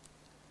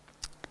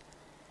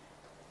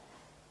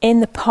 In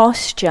the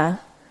posture,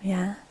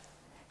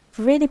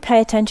 really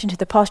pay attention to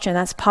the posture, and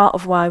that's part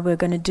of why we're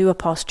going to do a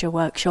posture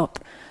workshop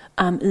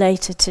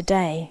later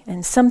today.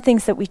 And some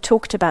things that we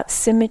talked about,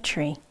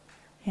 symmetry.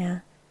 Yeah.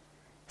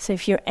 So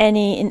if you're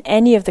in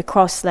any of the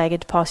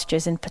cross-legged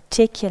postures in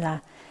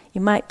particular,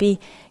 you might be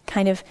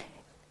kind of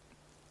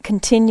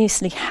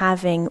continuously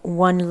having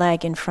one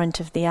leg in front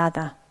of the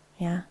other.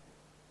 Yeah.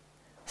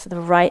 So the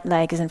right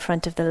leg is in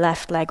front of the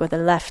left leg, or the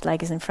left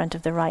leg is in front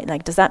of the right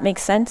leg. Does that make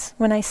sense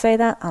when I say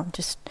that? I'll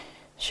just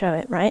show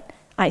it, right?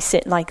 I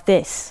sit like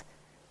this.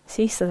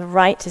 See, so the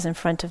right is in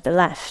front of the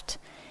left.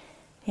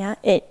 Yeah,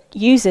 it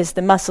uses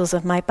the muscles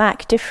of my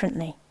back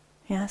differently.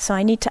 Yeah, so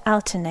I need to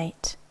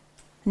alternate.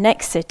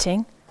 Next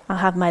sitting, I'll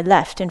have my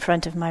left in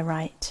front of my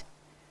right.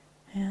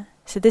 Yeah,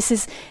 so this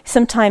is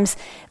sometimes,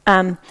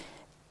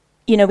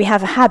 we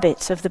have a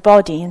habit of the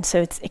body, and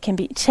so it can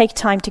take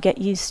time to get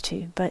used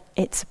to, but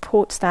it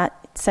supports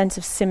that sense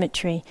of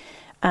symmetry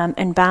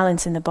and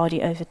balance in the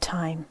body over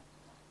time.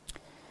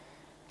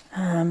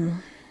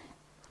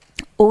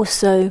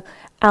 Also,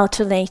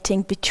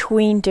 alternating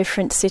between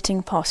different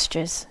sitting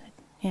postures,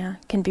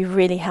 can be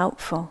really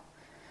helpful.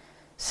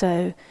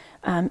 So,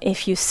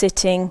 if you're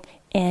sitting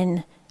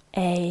in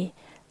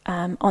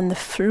on the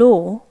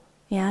floor,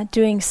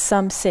 doing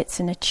some sits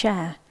in a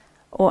chair,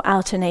 or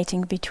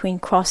alternating between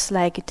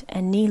cross-legged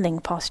and kneeling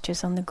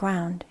postures on the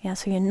ground. Yeah,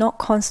 so you're not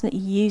constantly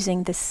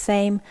using the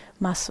same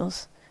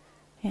muscles.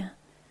 Yeah,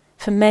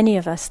 for many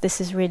of us,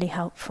 this is really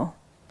helpful.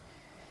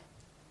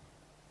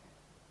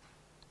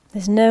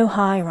 There's no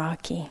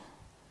hierarchy,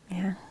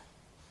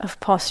 of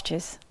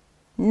postures.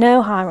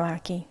 No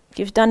hierarchy. If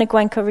you've done a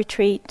Gwenko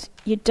retreat,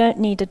 you don't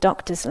need a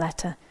doctor's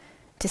letter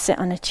to sit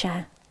on a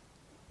chair.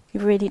 You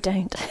really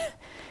don't.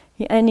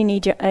 You only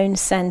need your own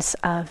sense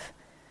of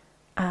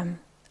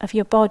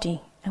your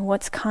body and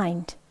what's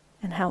kind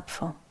and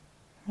helpful.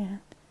 Yeah.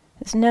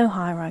 There's no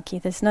hierarchy.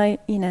 There's no,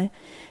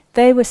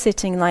 they were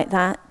sitting like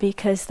that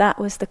because that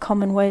was the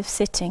common way of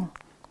sitting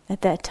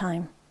at their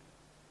time.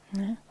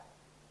 Yeah.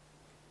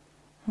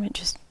 We're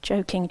just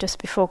joking just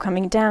before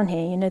coming down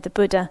here. The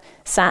Buddha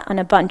sat on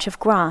a bunch of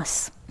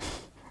grass.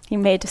 He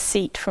made a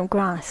seat from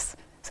grass.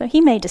 So he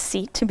made a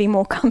seat to be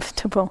more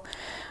comfortable.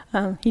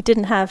 He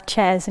didn't have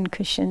chairs and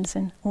cushions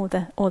and all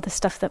the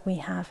stuff that we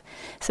have.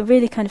 So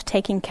really kind of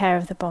taking care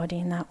of the body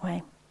in that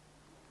way.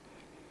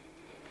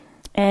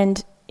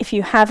 And if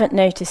you haven't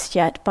noticed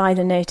yet, by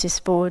the notice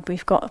board,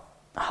 we've got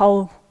a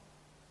whole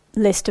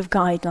list of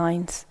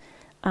guidelines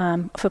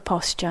for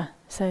posture.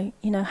 So,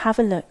 have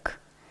a look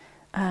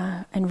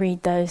and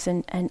read those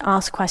and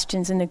ask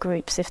questions in the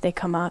groups if they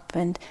come up.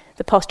 And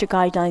the posture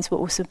guidelines will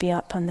also be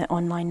up on the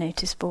online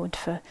notice board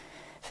for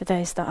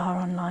those that are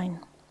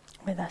online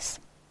with us.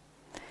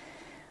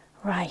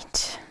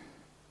 Right,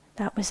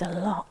 that was a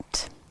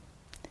lot.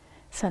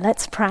 So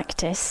let's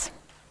practice.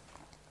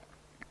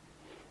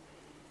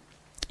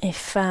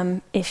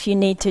 If you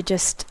need to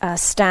just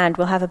stand,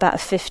 we'll have about a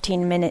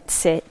 15-minute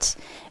sit.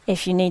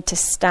 If you need to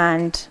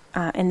stand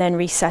and then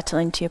resettle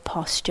into your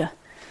posture,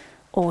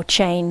 or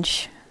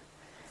change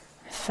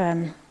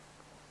from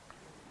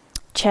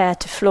chair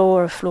to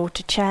floor or floor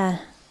to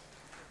chair,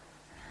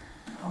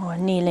 or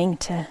kneeling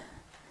to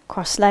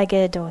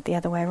cross-legged or the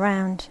other way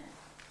around.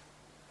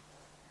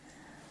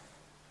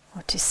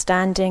 Or to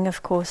standing,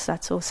 of course,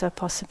 that's also a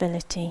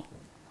possibility.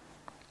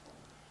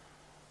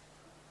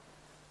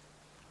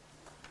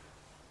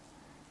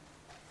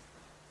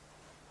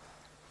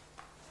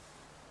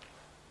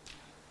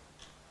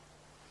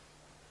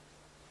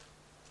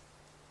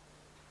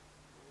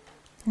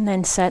 And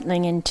then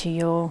settling into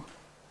your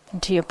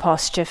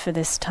posture for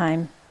this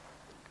time.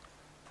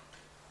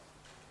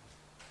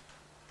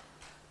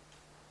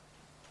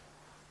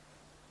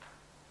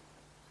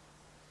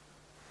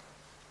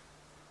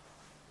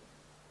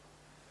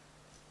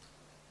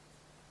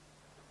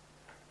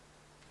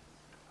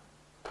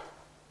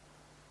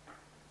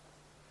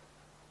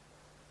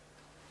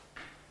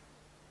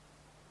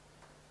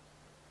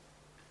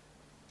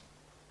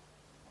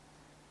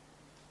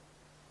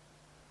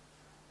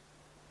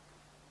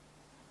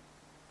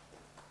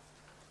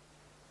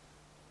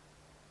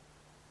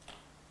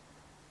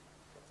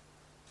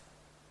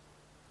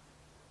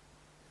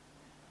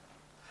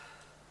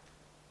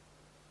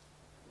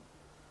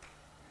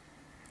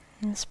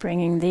 Just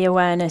bringing the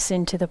awareness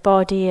into the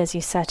body as you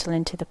settle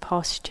into the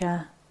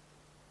posture.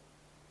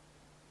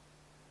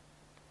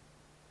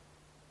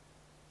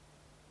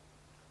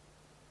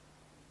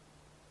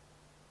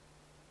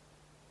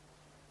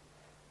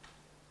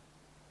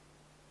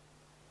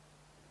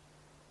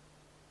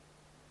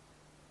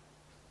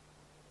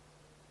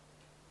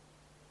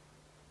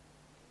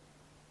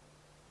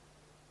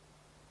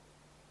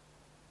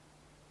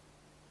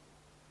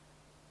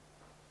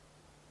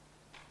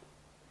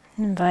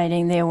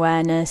 Inviting the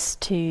awareness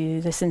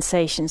to the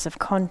sensations of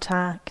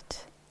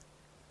contact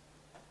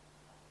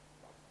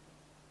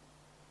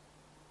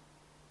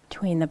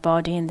between the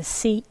body and the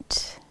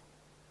seat,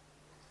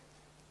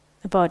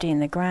 the body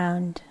and the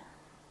ground.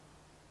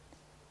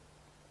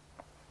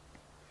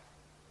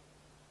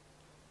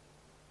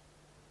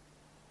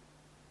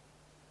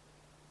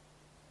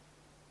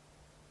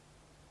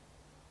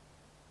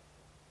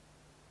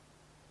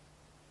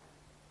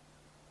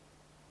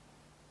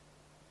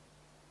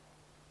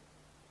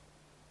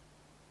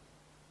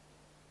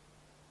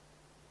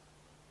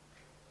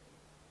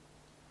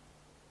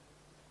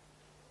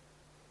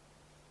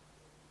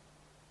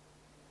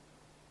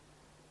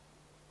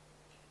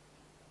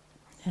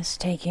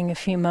 Just taking a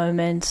few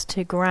moments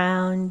to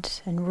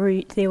ground and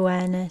root the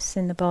awareness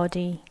in the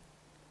body.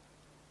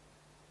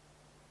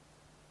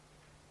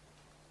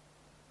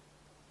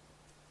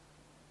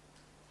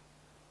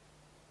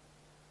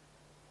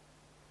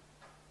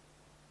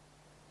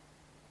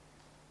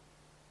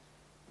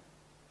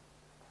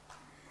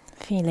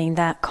 Feeling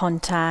that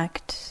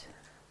contact,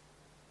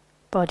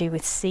 body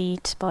with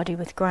seat, body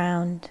with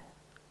ground.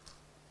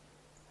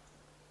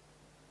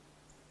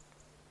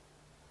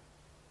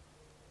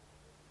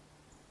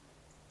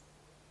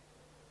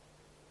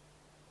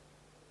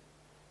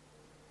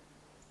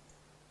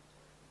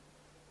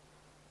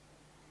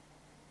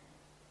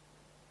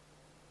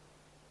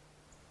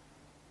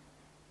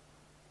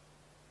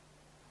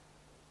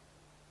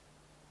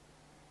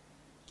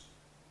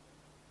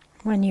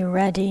 When you're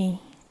ready,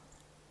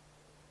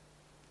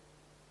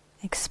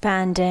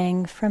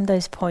 expanding from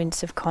those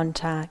points of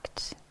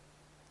contact,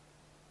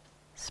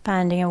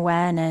 expanding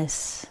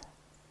awareness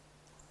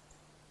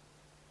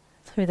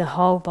through the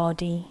whole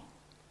body.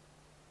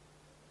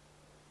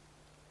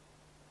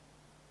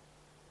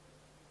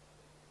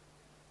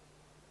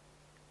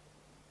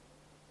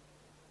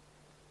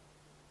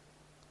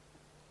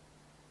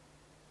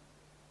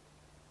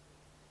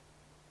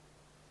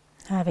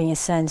 Having a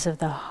sense of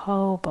the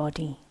whole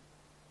body.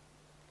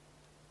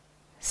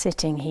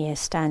 Sitting here,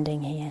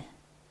 standing here.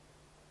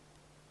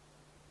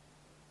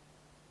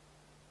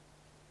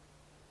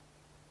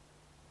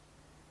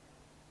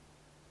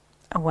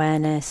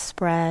 Awareness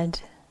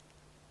spread,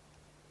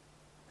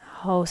 the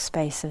whole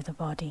space of the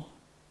body.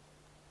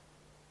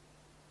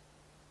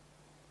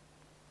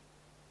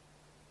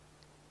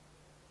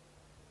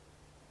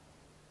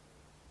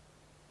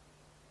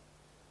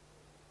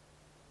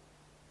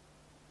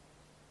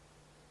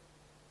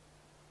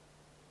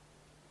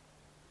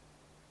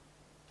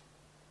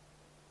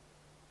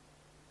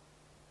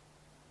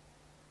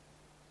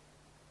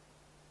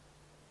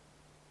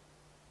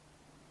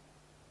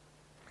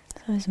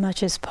 So as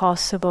much as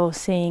possible,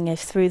 seeing if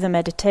through the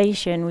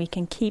meditation we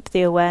can keep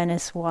the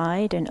awareness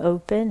wide and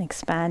open,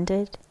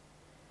 expanded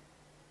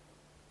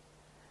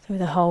through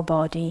the whole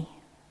body.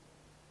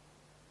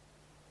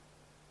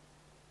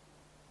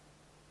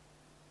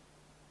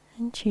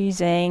 And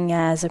choosing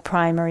as a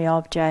primary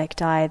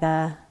object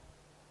either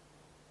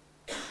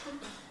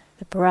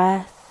the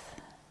breath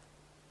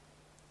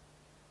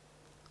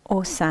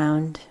or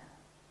sound,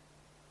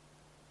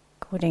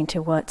 according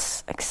to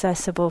what's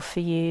accessible for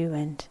you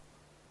and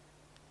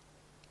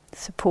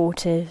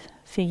supportive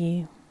for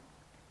you.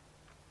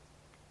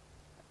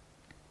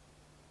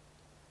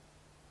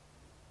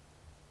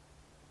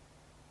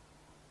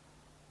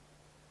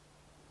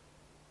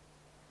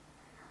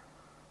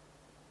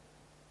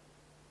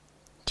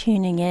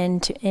 Tuning in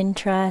to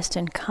interest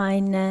and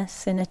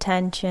kindness and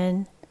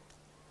attention.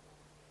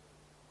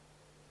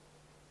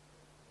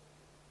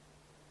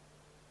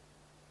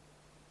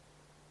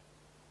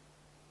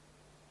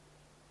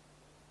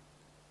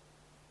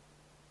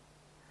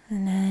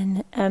 And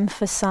then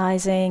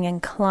emphasizing,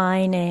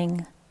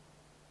 inclining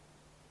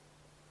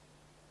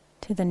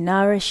to the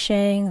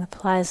nourishing, the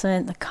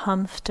pleasant, the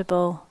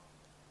comfortable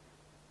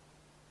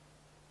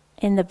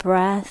in the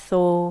breath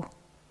or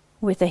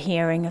with the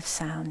hearing of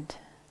sound.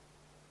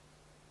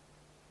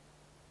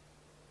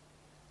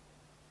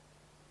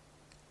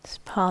 It's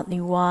partly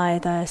why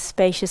the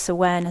spacious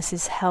awareness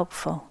is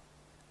helpful.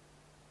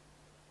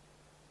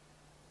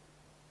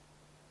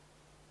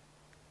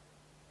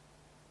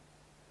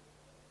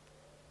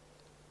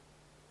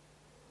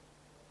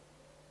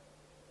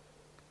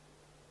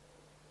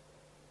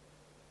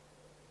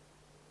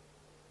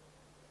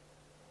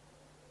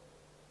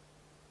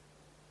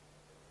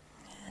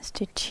 As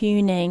to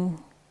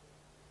tuning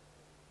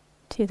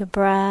to the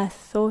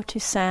breath or to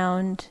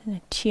sound,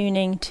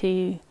 tuning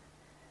to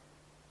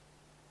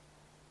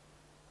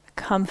the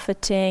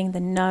comforting, the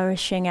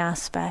nourishing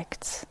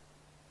aspects.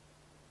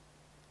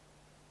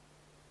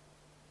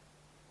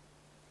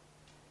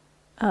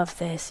 of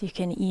this. You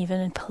can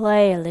even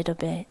play a little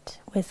bit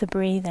with the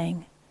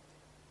breathing,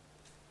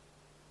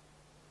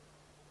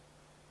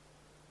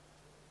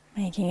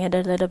 making it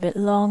a little bit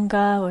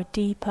longer or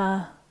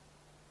deeper,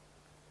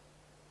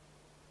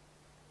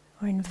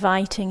 or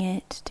inviting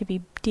it to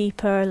be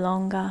deeper,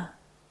 longer,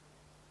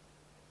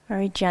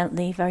 very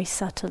gently, very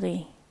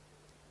subtly.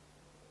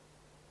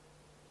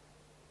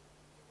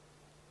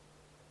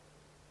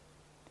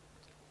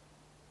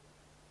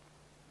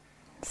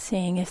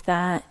 Seeing if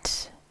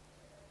that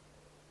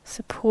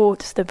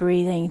supports the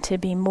breathing to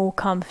be more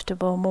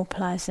comfortable, more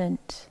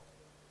pleasant,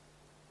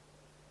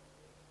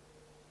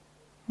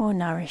 more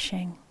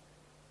nourishing.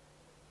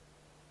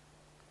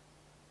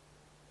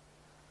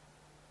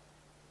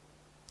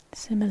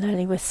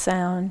 Similarly with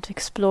sound,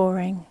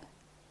 exploring,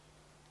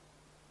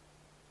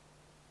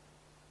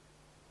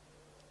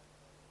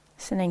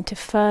 listening to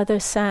further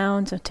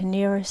sounds or to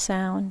nearer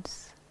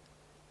sounds.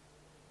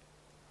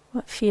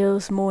 What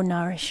feels more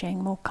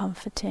nourishing, more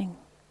comforting,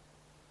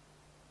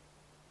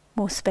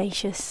 more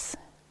spacious?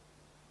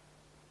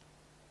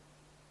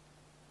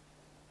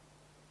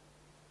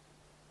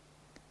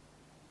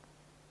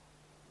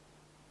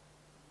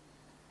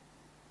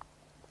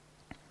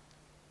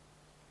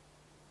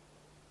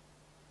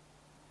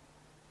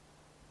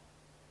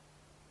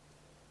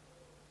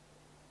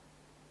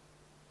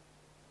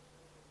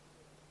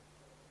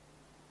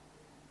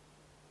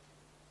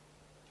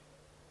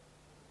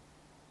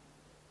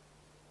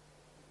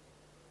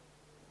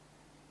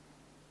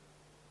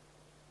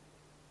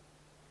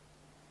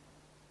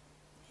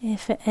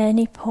 If at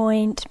any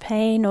point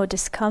pain or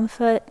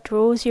discomfort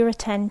draws your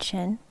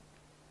attention,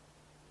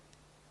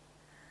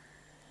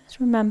 just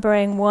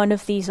remembering one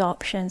of these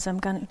options.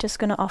 I'm just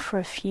going to offer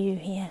a few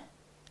here.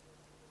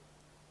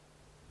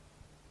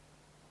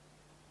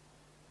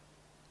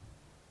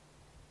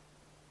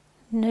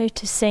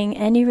 Noticing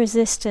any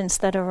resistance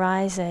that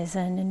arises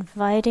and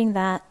inviting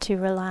that to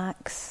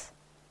relax,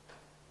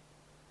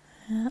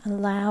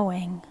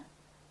 allowing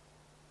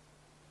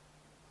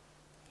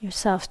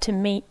yourself to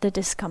meet the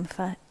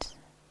discomfort.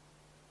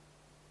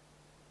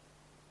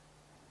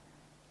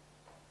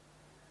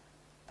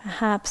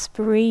 Perhaps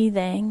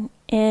breathing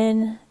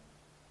in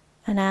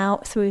and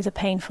out through the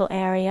painful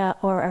area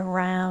or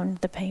around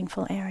the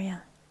painful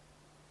area.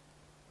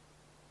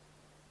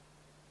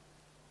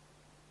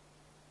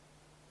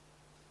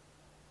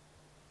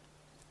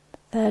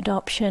 Third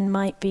option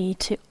might be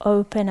to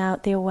open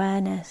out the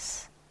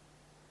awareness,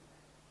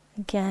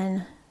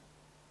 again,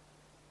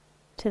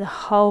 to the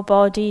whole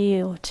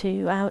body or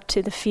out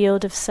to the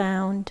field of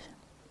sound.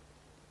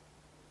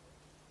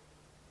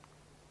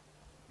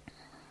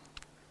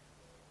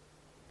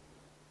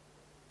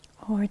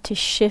 Or to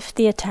shift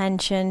the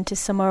attention to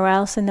somewhere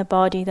else in the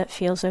body that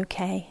feels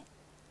okay.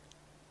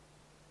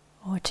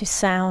 Or to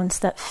sounds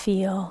that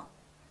feel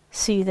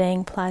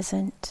soothing,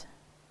 pleasant,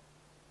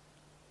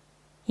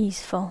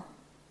 easeful.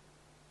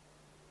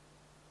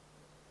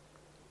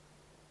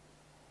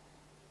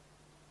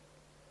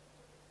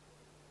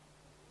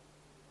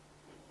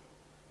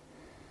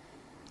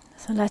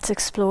 So let's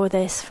explore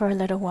this for a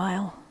little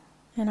while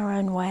in our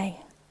own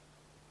way.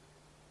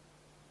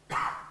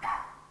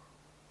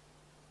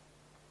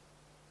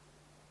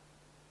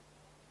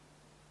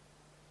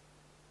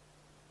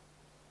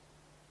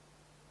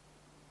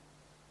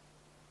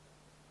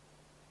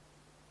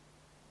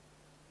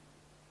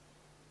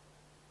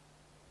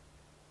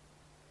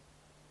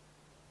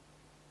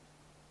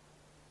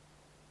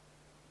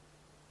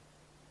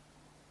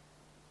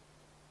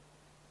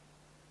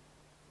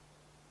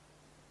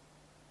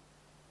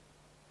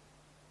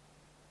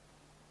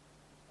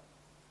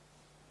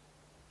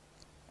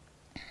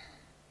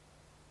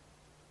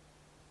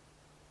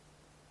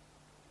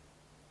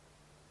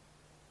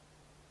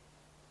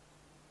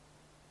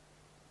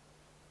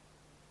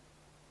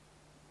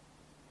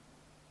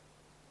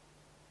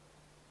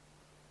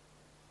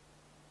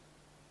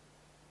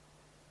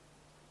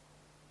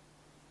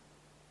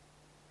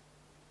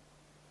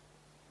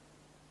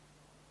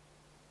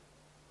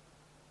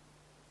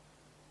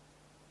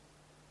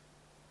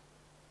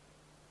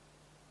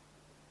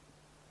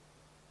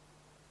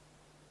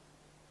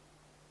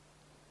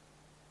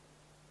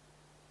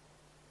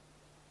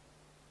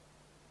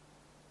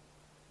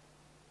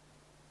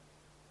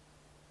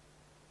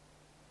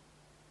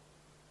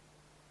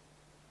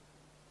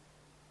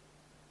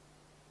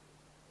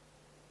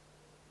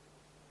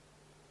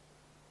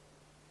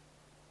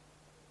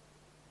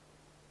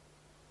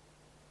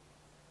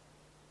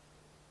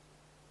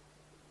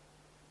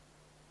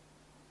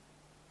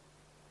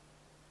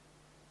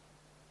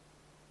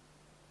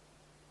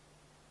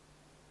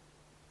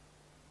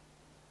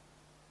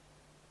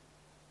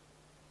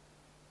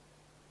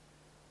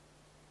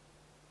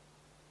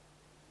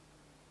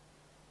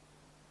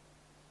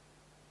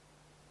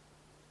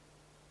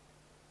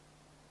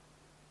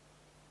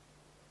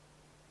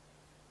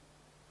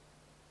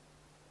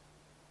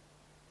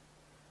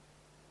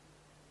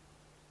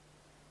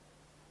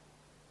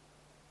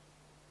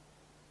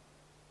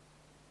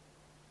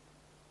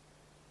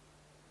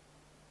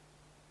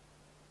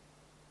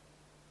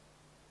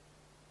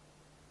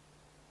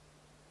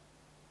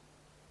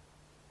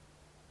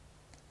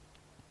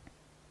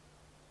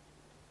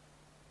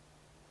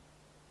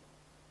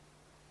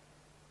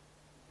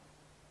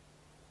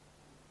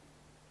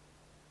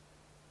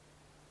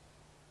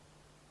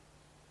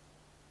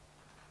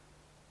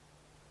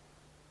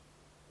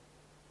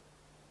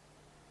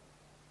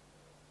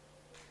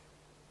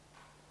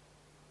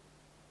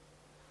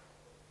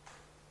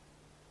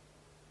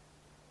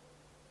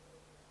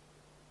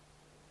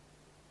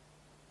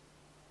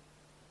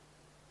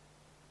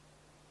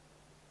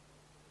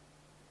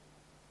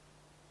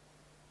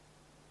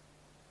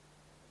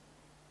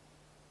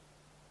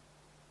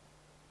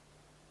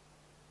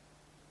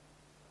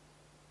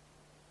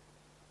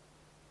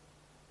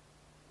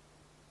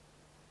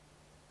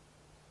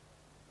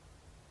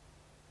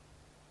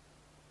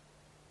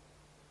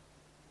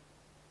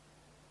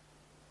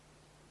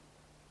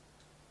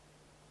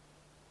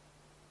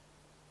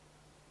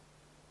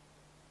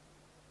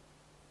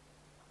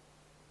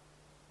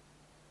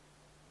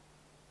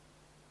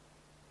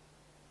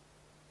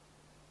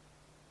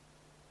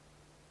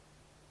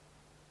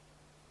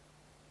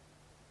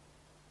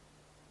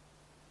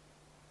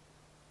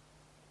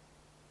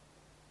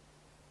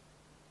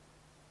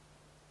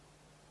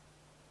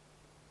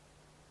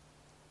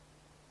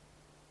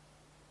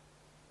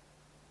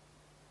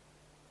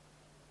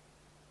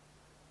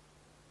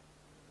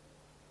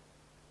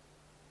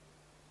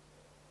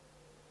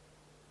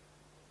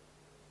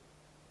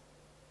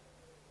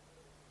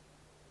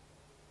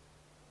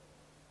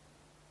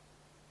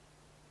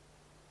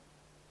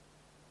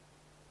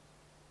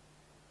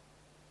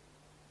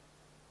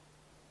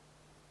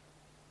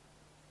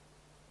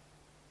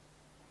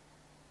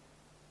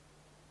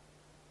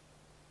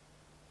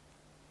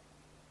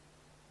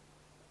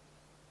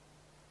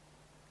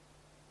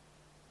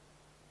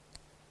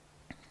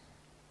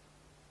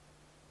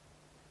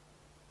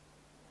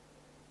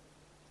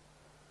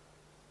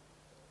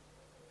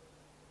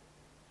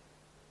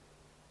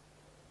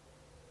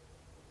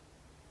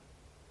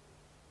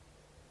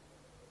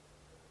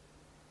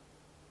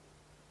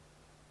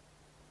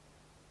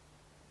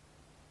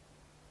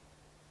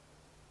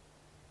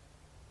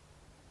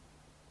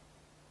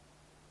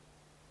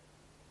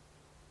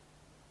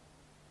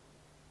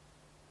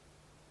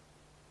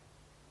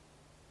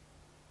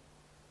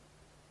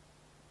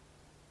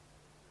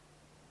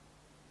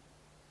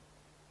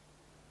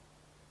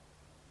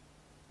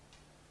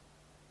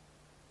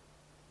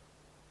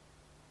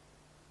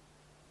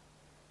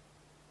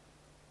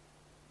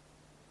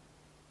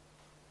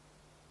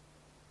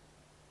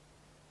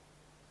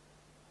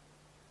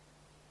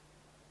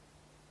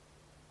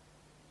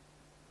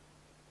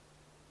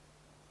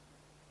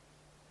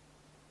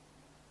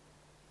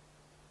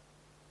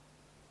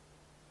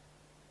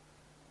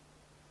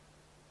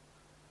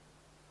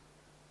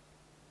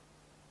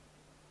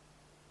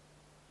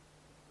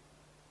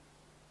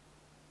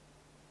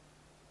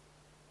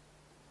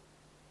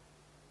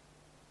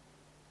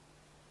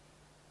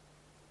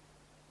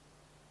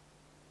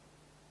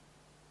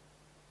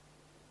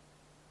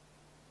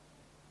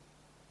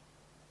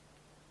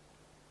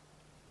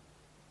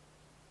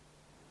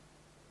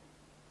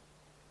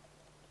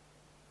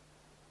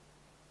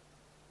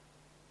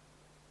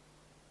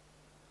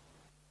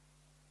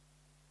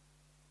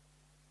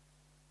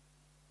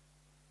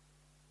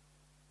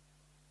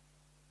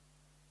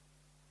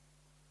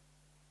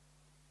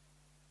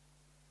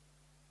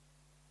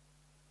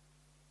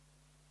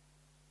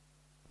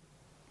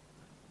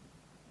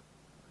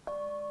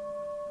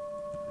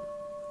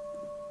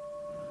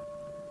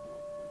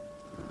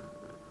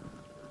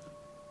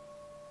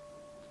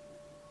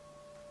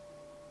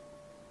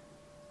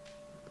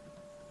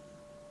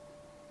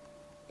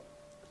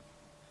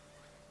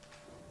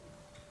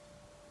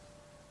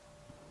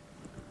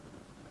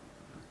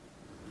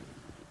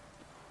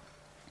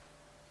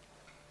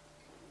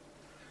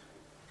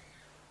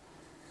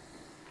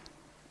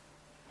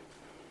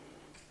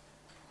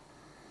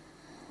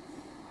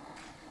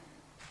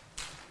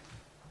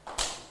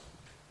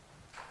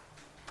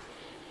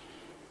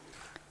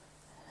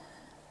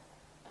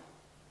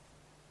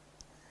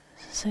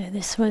 So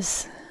this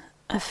was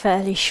a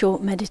fairly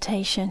short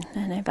meditation,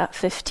 about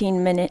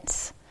 15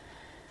 minutes.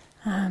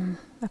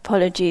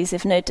 Apologies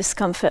if no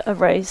discomfort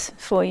arose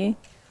for you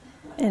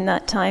in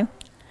that time.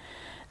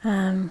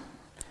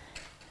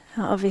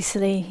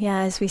 Obviously,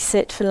 as we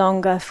sit for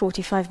longer,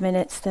 45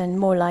 minutes, then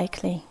more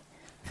likely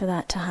for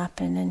that to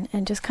happen.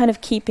 And just kind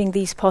of keeping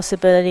these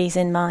possibilities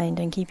in mind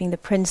and keeping the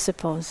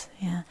principles,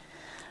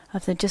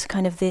 of the just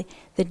kind of the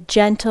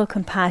gentle,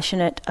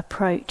 compassionate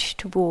approach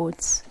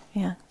towards,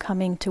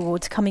 coming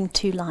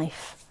to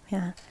life,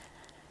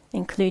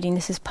 including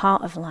this is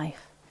part of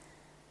life,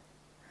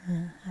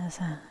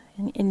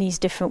 in these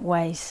different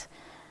ways,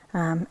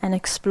 and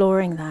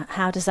exploring that.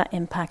 How does that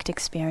impact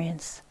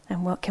experience,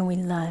 and what can we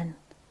learn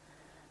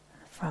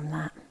from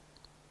that?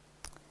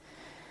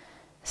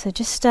 So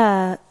just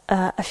a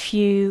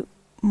few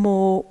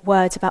more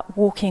words about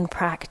walking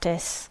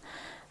practice.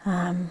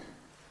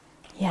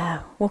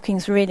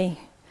 Walking's really,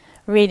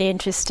 really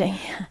interesting.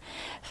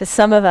 For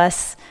some of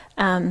us,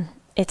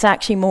 it's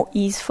actually more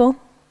easeful,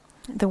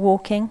 the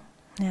walking.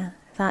 If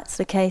that's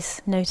the case,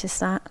 notice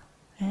that.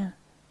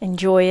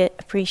 Enjoy it,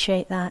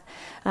 appreciate that.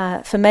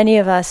 For many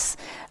of us,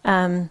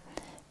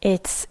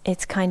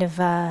 it's kind of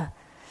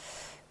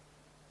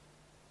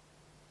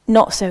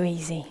not so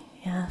easy,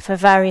 for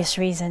various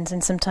reasons,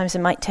 and sometimes it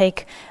might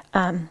take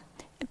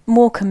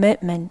more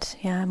commitment,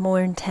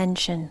 more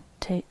intention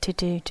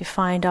to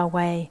find our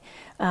way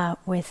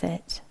with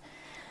it.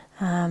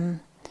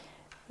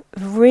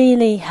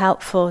 Really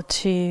helpful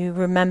to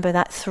remember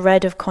that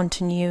thread of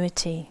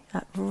continuity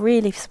that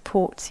really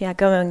supports,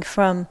 going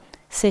from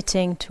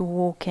sitting to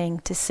walking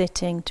to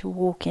sitting to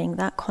walking.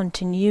 That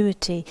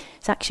continuity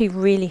is actually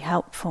really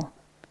helpful.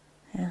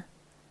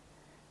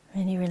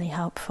 Really, really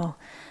helpful.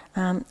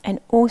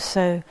 And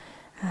also,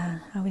 I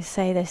always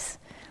say this,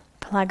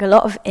 like a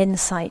lot of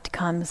insight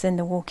comes in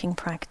the walking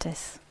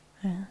practice.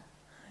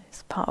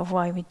 It's part of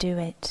why we do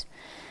it.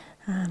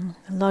 A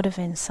lot of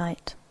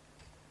insight.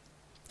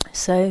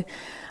 So,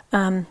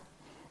 a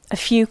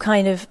few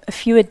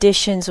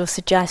additions or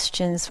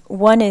suggestions.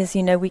 One is,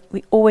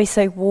 we always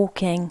say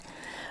walking,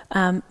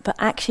 but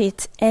actually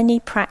it's any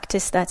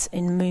practice that's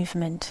in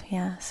movement.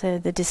 So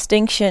the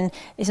distinction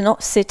is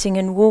not sitting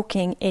and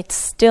walking; it's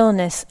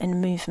stillness and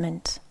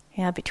movement.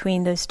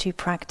 Between those two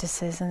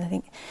practices, and I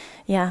think,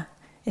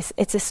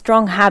 it's a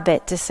strong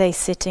habit to say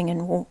sitting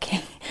and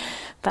walking,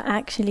 but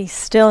actually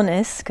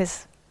stillness,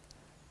 because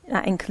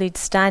that includes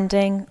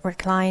standing,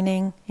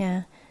 reclining,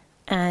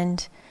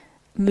 and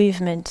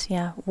movement,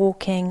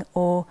 walking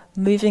or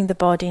moving the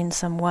body in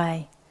some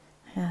way.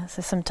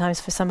 So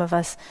sometimes for some of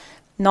us,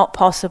 not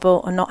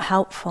possible or not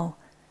helpful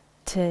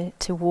to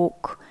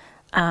walk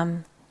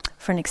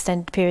for an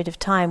extended period of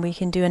time. We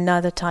can do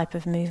another type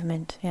of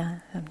movement.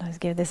 Sometimes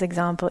give this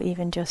example,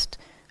 even just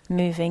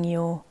moving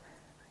your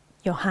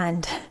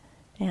hand,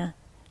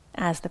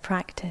 as the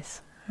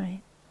practice,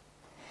 right?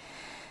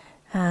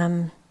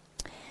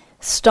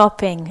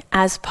 Stopping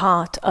as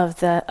part of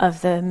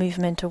the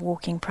movement or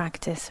walking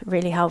practice,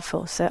 really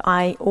helpful. So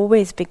I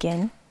always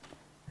begin.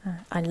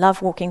 I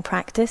love walking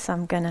practice.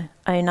 I'm going to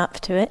own up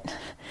to it.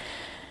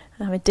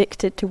 I'm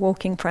addicted to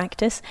walking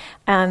practice.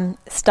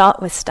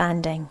 Start with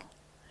standing,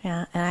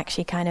 and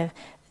actually kind of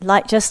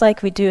just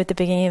like we do at the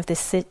beginning of the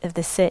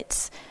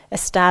sits,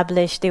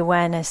 establish the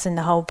awareness in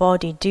the whole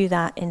body. Do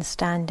that in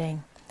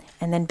standing,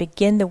 and then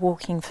begin the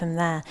walking from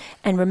there.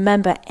 And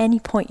remember, at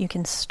any point you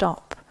can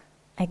stop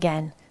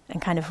again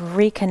and kind of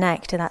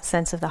reconnect to that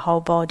sense of the whole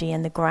body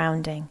and the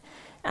grounding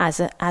as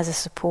a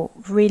support.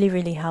 Really,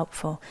 really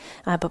helpful.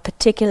 But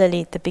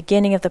particularly at the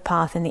beginning of the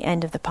path and the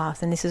end of the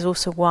path. And this is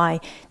also why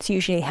it's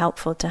usually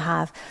helpful to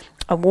have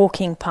a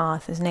walking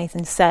path, as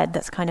Nathan said,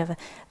 that's kind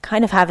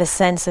of have a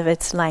sense of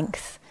its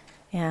length.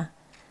 And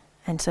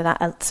so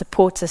that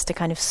supports us to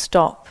kind of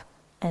stop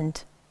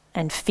and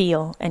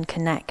feel and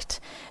connect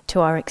to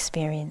our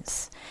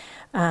experience.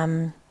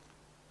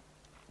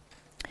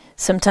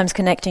 Sometimes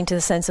connecting to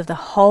the sense of the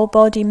whole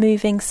body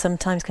moving,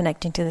 sometimes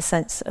connecting to the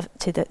sense of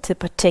to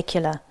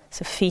particular.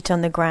 So feet on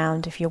the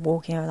ground if you're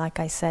walking, or like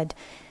I said,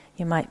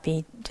 you might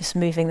be just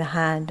moving the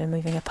hand and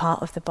moving a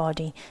part of the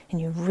body, and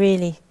you're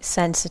really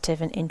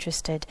sensitive and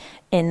interested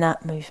in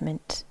that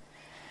movement.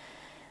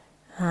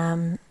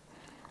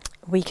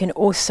 We can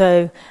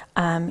also,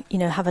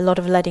 have a lot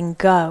of letting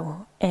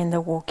go in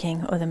the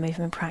walking or the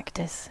movement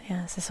practice.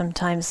 So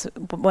sometimes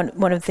one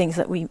of the things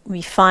that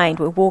we find,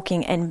 we're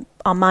walking and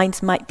our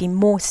minds might be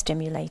more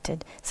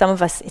stimulated. Some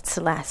of us it's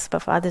less,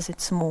 but for others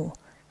it's more.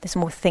 There's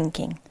more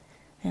thinking.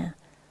 And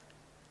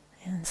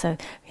so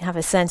we have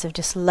a sense of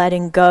just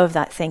letting go of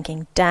that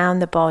thinking down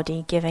the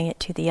body, giving it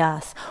to the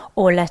earth,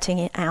 or letting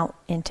it out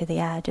into the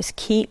air. Just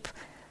keep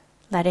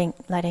letting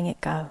it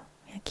go.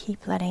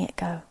 Keep letting it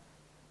go.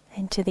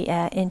 Into the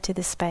air, into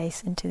the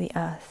space, into the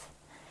earth.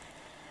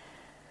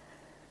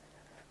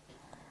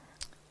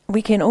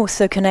 We can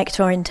also connect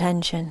to our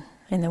intention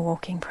in the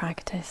walking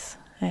practice,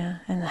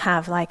 and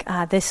have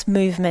this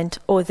movement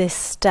or this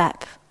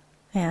step.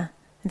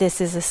 This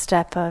is a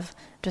step of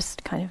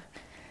just kind of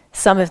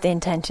some of the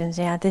intentions.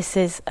 This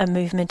is a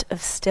movement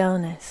of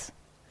stillness.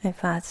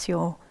 if that's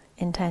your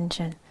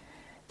intention.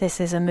 This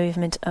is a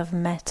movement of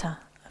metta,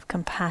 of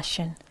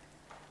compassion.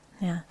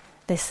 Yeah.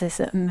 This is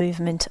a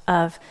movement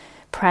of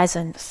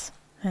presence.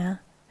 Yeah.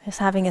 Just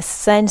having a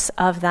sense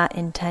of that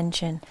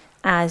intention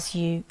as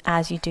you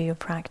do your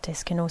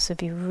practice can also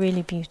be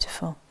really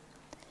beautiful.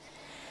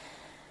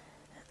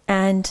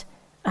 And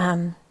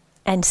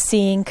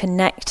seeing,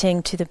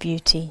 connecting to the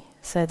beauty.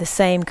 So the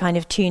same kind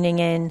of tuning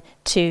in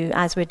to,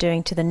 as we're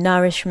doing, to the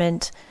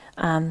nourishment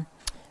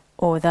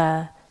or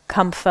the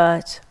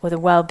comfort or the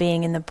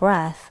well-being in the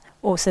breath,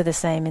 also the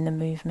same in the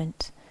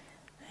movement.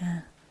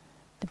 Yeah.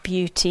 The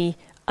beauty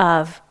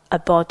of a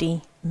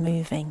body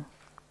moving.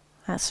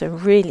 That's a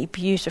really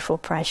beautiful,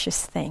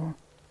 precious thing.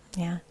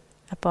 Yeah,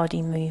 a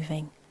body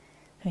moving.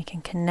 We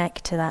can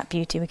connect to that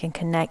beauty. We can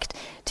connect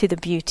to the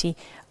beauty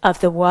of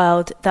the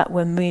world that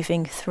we're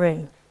moving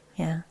through.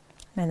 Yeah,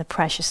 and the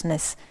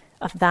preciousness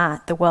of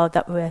that, the world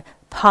that we're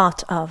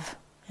part of.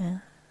 Yeah,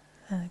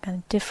 kind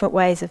of different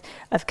ways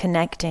of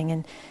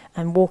connecting,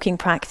 and walking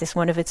practice.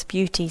 One of its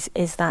beauties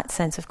is that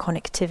sense of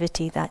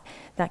connectivity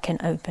that can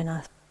open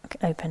up.